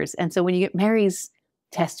young years. And so when you get Mary's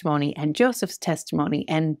testimony and Joseph's testimony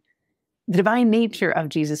and the divine nature of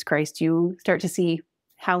Jesus Christ, you start to see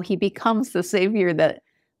how he becomes the Savior that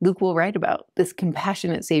Luke will write about, this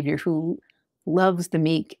compassionate Savior who loves the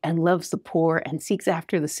meek and loves the poor and seeks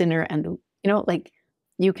after the sinner. And,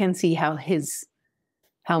 you can see how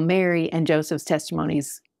Mary and Joseph's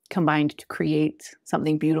testimonies combined to create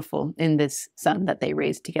something beautiful in this son that they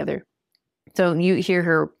raised together. So you hear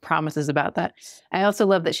her promises about that. I also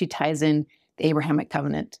love that she ties in the Abrahamic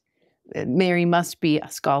covenant. Mary must be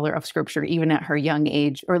a scholar of scripture, even at her young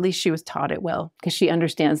age, or at least she was taught it well, because she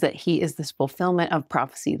understands that he is this fulfillment of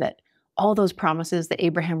prophecy, that all those promises that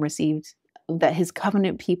Abraham received, that his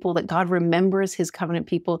covenant people, that God remembers his covenant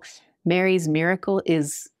people, Mary's miracle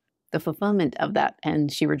is the fulfillment of that,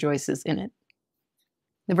 and she rejoices in it.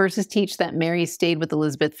 The verses teach that Mary stayed with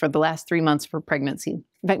Elizabeth for the last 3 months of her pregnancy.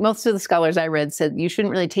 In fact, most of the scholars I read said you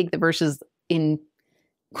shouldn't really take the verses in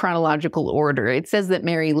chronological order. It says that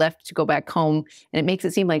Mary left to go back home, and it makes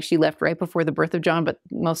it seem like she left right before the birth of John, but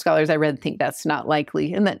most scholars I read think that's not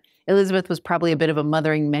likely, and that Elizabeth was probably a bit of a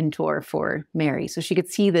mothering mentor for Mary, so she could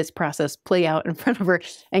see this process play out in front of her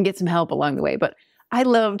and get some help along the way. But I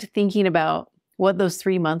loved thinking about what those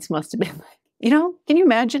 3 months must have been like. Can you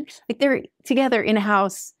imagine? Like they're together in a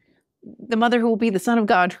house, the mother who will be the Son of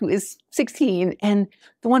God, who is 16, and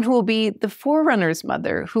the one who will be the forerunner's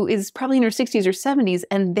mother, who is probably in her 60s or 70s,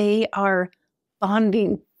 and they are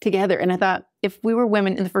bonding together. And I thought, if we were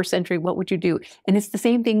women in the first century, what would you do? And it's the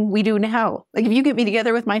same thing we do now. Like if you get me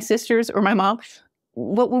together with my sisters or my mom,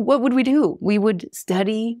 what would we do? We would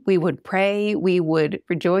study, we would pray, we would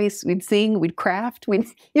rejoice, we'd sing, we'd craft,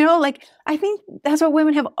 I think that's what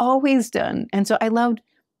women have always done. And so I loved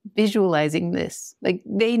visualizing this. Like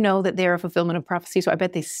they know that they're a fulfillment of prophecy. So I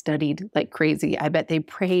bet they studied like crazy. I bet they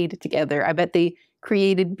prayed together. I bet they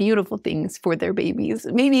created beautiful things for their babies,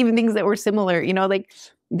 maybe even things that were similar, like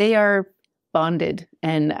they are bonded.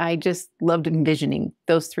 And I just loved envisioning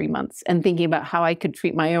those 3 months and thinking about how I could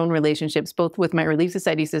treat my own relationships, both with my Relief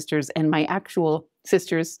Society sisters and my actual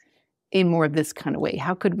sisters, in more of this kind of way.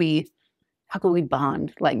 How could we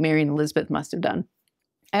bond like Mary and Elizabeth must have done?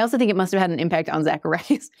 I also think it must have had an impact on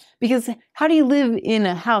Zacharias, because how do you live in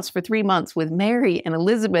a house for 3 months with Mary and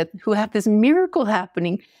Elizabeth who have this miracle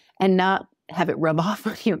happening and not have it rub off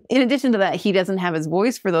on you? In addition to that, he doesn't have his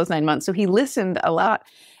voice for those 9 months, so he listened a lot.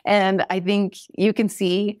 And I think you can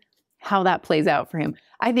see how that plays out for him.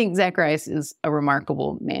 I think Zacharias is a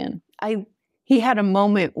remarkable man. He had a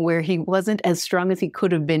moment where he wasn't as strong as he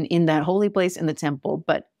could have been in that holy place in the temple,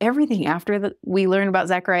 but everything after that we learn about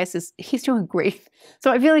Zacharias is he's doing great.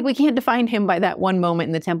 So I feel like we can't define him by that one moment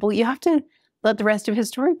in the temple. You have to let the rest of his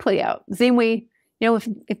story play out. The same way, if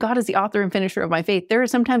God is the author and finisher of my faith, there are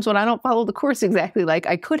sometimes when I don't follow the course exactly like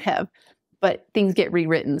I could have, but things get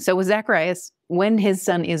rewritten. So with Zacharias, when his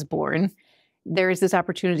son is born, there is this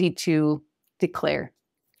opportunity to declare.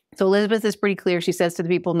 So Elizabeth is pretty clear. She says to the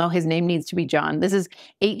people, no, his name needs to be John. This is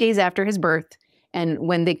 8 days after his birth. And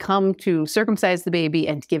when they come to circumcise the baby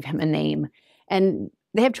and to give him a name, and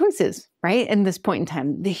they have choices, right? In this point in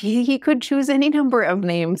time, he could choose any number of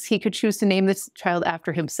names. He could choose to name this child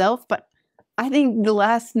after himself. But I think the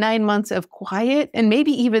last 9 months of quiet, and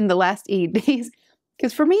maybe even the last 8 days,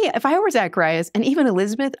 because for me, if I were Zacharias and even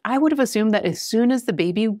Elizabeth, I would have assumed that as soon as the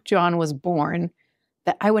baby John was born,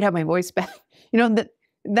 that I would have my voice back.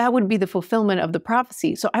 That would be the fulfillment of the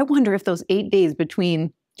prophecy. So I wonder if those 8 days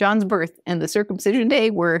between John's birth and the circumcision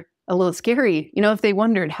day were a little scary, if they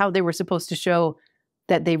wondered how they were supposed to show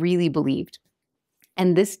that they really believed.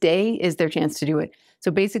 And this day is their chance to do it.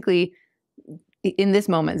 So basically, in this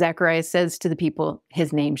moment, Zacharias says to the people,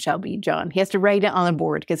 his name shall be John. He has to write it on the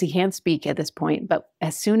board because he can't speak at this point. But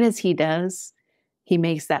as soon as he does, he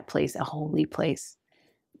makes that place a holy place.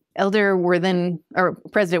 Elder Worthen, or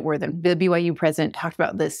President Worthen, the BYU president, talked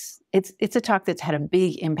about this. It's a talk that's had a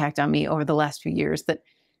big impact on me over the last few years, that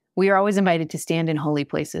we are always invited to stand in holy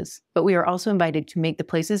places, but we are also invited to make the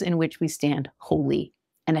places in which we stand holy.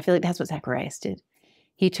 And I feel like that's what Zacharias did.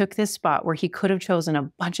 He took this spot where he could have chosen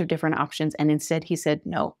a bunch of different options, and instead he said,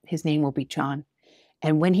 no, his name will be John.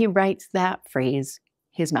 And when he writes that phrase,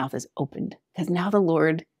 his mouth is opened, because now the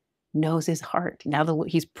Lord knows his heart. Now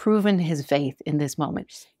he's proven his faith in this moment.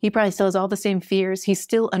 He probably still has all the same fears. He's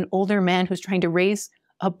still an older man who's trying to raise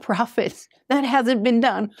a prophet. That hasn't been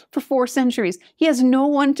done for 4 centuries. He has no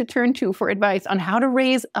one to turn to for advice on how to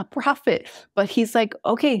raise a prophet. But he's like,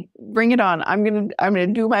 okay, bring it on. I'm gonna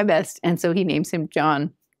do my best. And so he names him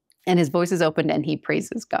John. And his voice is opened and he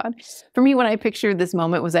praises God. For me, when I picture this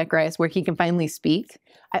moment with Zacharias where he can finally speak,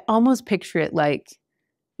 I almost picture it like,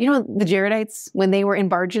 the Jaredites, when they were in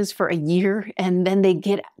barges for a year and then they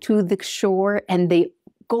get to the shore and they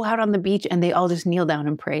go out on the beach and they all just kneel down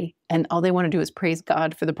and pray. And all they want to do is praise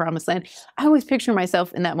God for the promised land. I always picture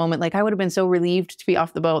myself in that moment. Like I would have been so relieved to be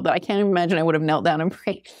off the boat that I can't even imagine I would have knelt down and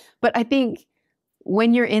prayed. But I think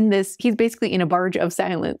when you're in this, he's basically in a barge of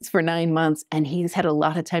silence for 9 months. And he's had a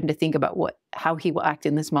lot of time to think about how he will act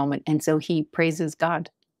in this moment. And so he praises God.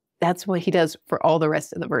 That's what he does for all the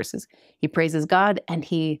rest of the verses. He praises God and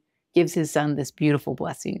he gives his son this beautiful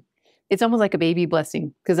blessing. It's almost like a baby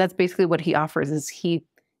blessing, because that's basically what he offers. Is he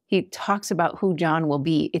talks about who John will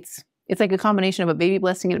be. It's like a combination of a baby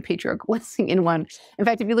blessing and a patriarchal blessing in one. In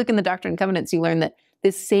fact, if you look in the Doctrine and Covenants, you learn that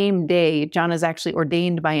this same day, John is actually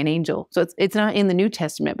ordained by an angel. So it's not in the New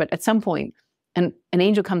Testament, but at some point, an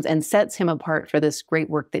angel comes and sets him apart for this great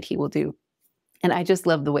work that he will do. And I just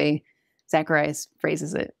love the way Zacharias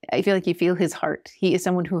phrases it. I feel like you feel his heart. He is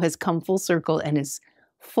someone who has come full circle and is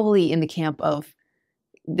fully in the camp of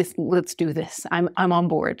this. Let's do this. I'm on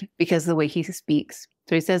board, because of the way he speaks.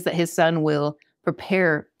 So he says that his son will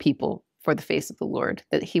prepare people for the face of the Lord,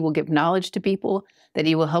 that he will give knowledge to people, that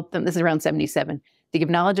he will help them. This is around 77, to give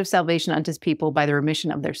knowledge of salvation unto his people by the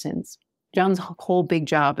remission of their sins. John's whole big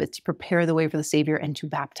job is to prepare the way for the Savior and to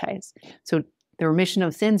baptize. So the remission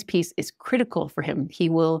of sins piece is critical for him. He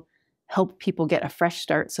will help people get a fresh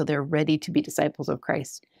start so they're ready to be disciples of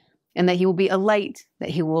Christ. And that he will be a light, that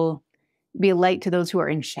he will be a light to those who are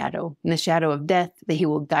in the shadow of death, that he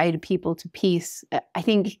will guide people to peace. I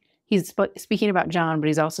think he's speaking about John, but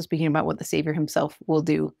he's also speaking about what the Savior himself will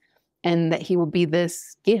do, and that he will be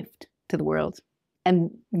this gift to the world. And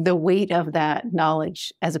the weight of that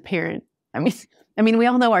knowledge as a parent, I mean, we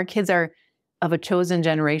all know our kids are of a chosen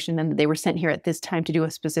generation and they were sent here at this time to do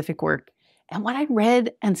a specific work. And what I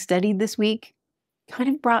read and studied this week kind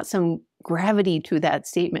of brought some gravity to that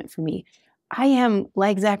statement for me. I am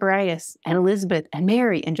like Zacharias and Elizabeth and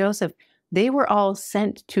Mary and Joseph. They were all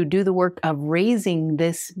sent to do the work of raising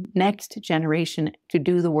this next generation to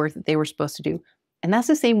do the work that they were supposed to do. And that's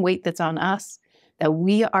the same weight that's on us, that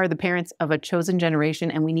we are the parents of a chosen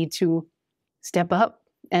generation and we need to step up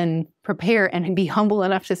and prepare and be humble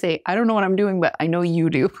enough to say, I don't know what I'm doing, but I know you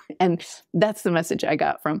do. And that's the message I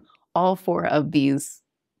got from all 4 of these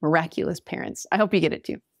miraculous parents. I hope you get it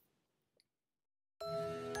too.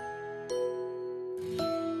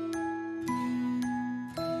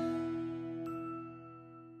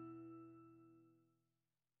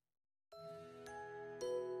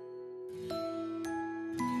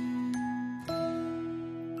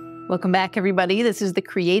 Welcome back, everybody. This is the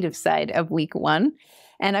creative side of week 1.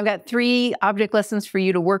 And I've got 3 object lessons for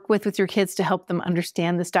you to work with your kids to help them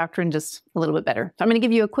understand this doctrine just a little bit better. So I'm going to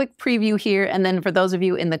give you a quick preview here. And then for those of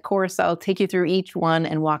you in the course, I'll take you through each one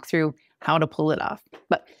and walk through how to pull it off.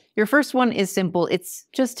 But your first one is simple. It's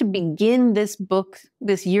just to begin this book,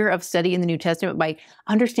 this year of study in the New Testament by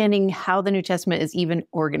understanding how the New Testament is even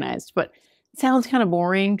organized. But it sounds kind of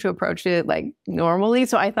boring to approach it like normally.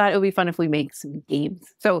 So I thought it would be fun if we make some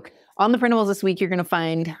games. So on the printables this week, you're going to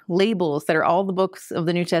find labels that are all the books of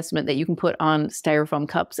the New Testament that you can put on styrofoam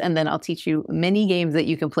cups. And then I'll teach you many games that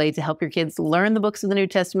you can play to help your kids learn the books of the New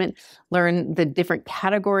Testament, learn the different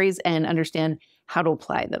categories, and understand how to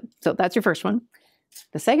apply them. So that's your first one.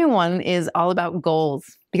 The second one is all about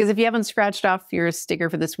goals. Because if you haven't scratched off your sticker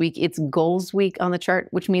for this week, it's Goals Week on the chart,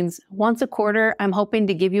 which means once a quarter, I'm hoping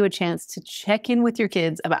to give you a chance to check in with your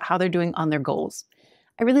kids about how they're doing on their goals.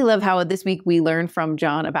 I really love how this week we learned from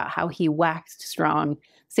John about how he waxed strong.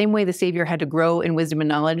 Same way the Savior had to grow in wisdom and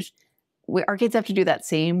knowledge. Our kids have to do that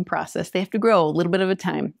same process. They have to grow a little bit at a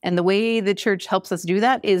time. And the way the church helps us do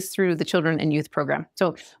that is through the Children and Youth Program.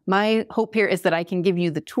 So my hope here is that I can give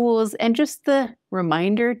you the tools and just the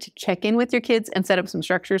reminder to check in with your kids and set up some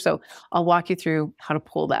structure. So I'll walk you through how to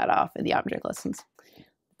pull that off in the object lessons.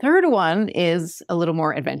 Third one is a little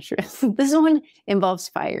more adventurous. This one involves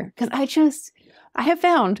fire because I have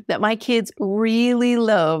found that my kids really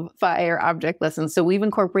love fire object lessons. So we've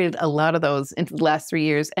incorporated a lot of those into the last 3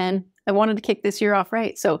 years, and I wanted to kick this year off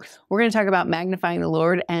right. So we're going to talk about magnifying the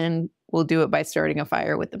Lord, and we'll do it by starting a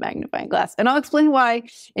fire with the magnifying glass. And I'll explain why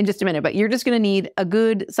in just a minute, but you're just going to need a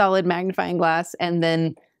good solid magnifying glass and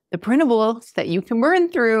then the printables that you can burn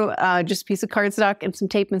through, just a piece of cardstock and some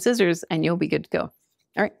tape and scissors, and you'll be good to go.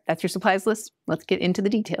 All right, that's your supplies list. Let's get into the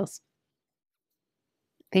details.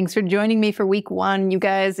 Thanks for joining me for week 1, you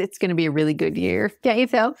guys. It's going to be a really good year. Can't you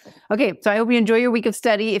tell? Okay, so I hope you enjoy your week of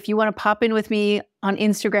study. If you want to pop in with me on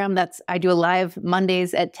Instagram, I do a live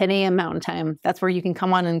Mondays at 10 a.m. Mountain Time. That's where you can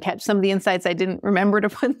come on and catch some of the insights I didn't remember to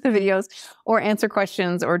put in the videos, or answer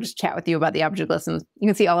questions, or just chat with you about the object lessons. You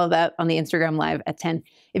can see all of that on the Instagram live at 10.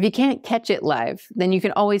 If you can't catch it live, then you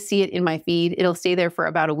can always see it in my feed. It'll stay there for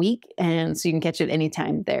about a week, and so you can catch it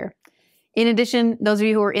anytime there. In addition, those of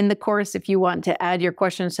you who are in the course, if you want to add your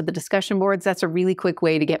questions to the discussion boards, that's a really quick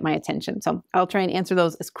way to get my attention. So I'll try and answer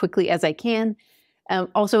those as quickly as I can.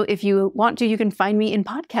 Also, if you want to, you can find me in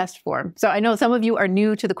podcast form. So I know some of you are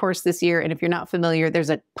new to the course this year, and if you're not familiar, there's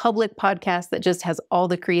a public podcast that just has all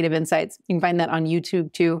the creative insights. You can find that on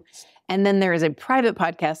YouTube too. And then there is a private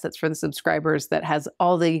podcast that's for the subscribers that has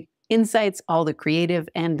all the insights, all the creative,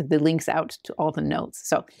 and the links out to all the notes.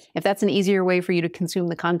 So if that's an easier way for you to consume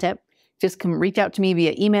the content, just come reach out to me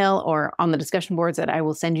via email or on the discussion boards that I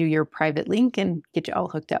will send you your private link and get you all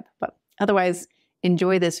hooked up. But otherwise,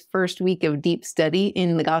 enjoy this first week of deep study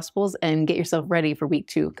in the Gospels and get yourself ready for week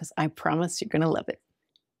 2, because I promise you're going to love it.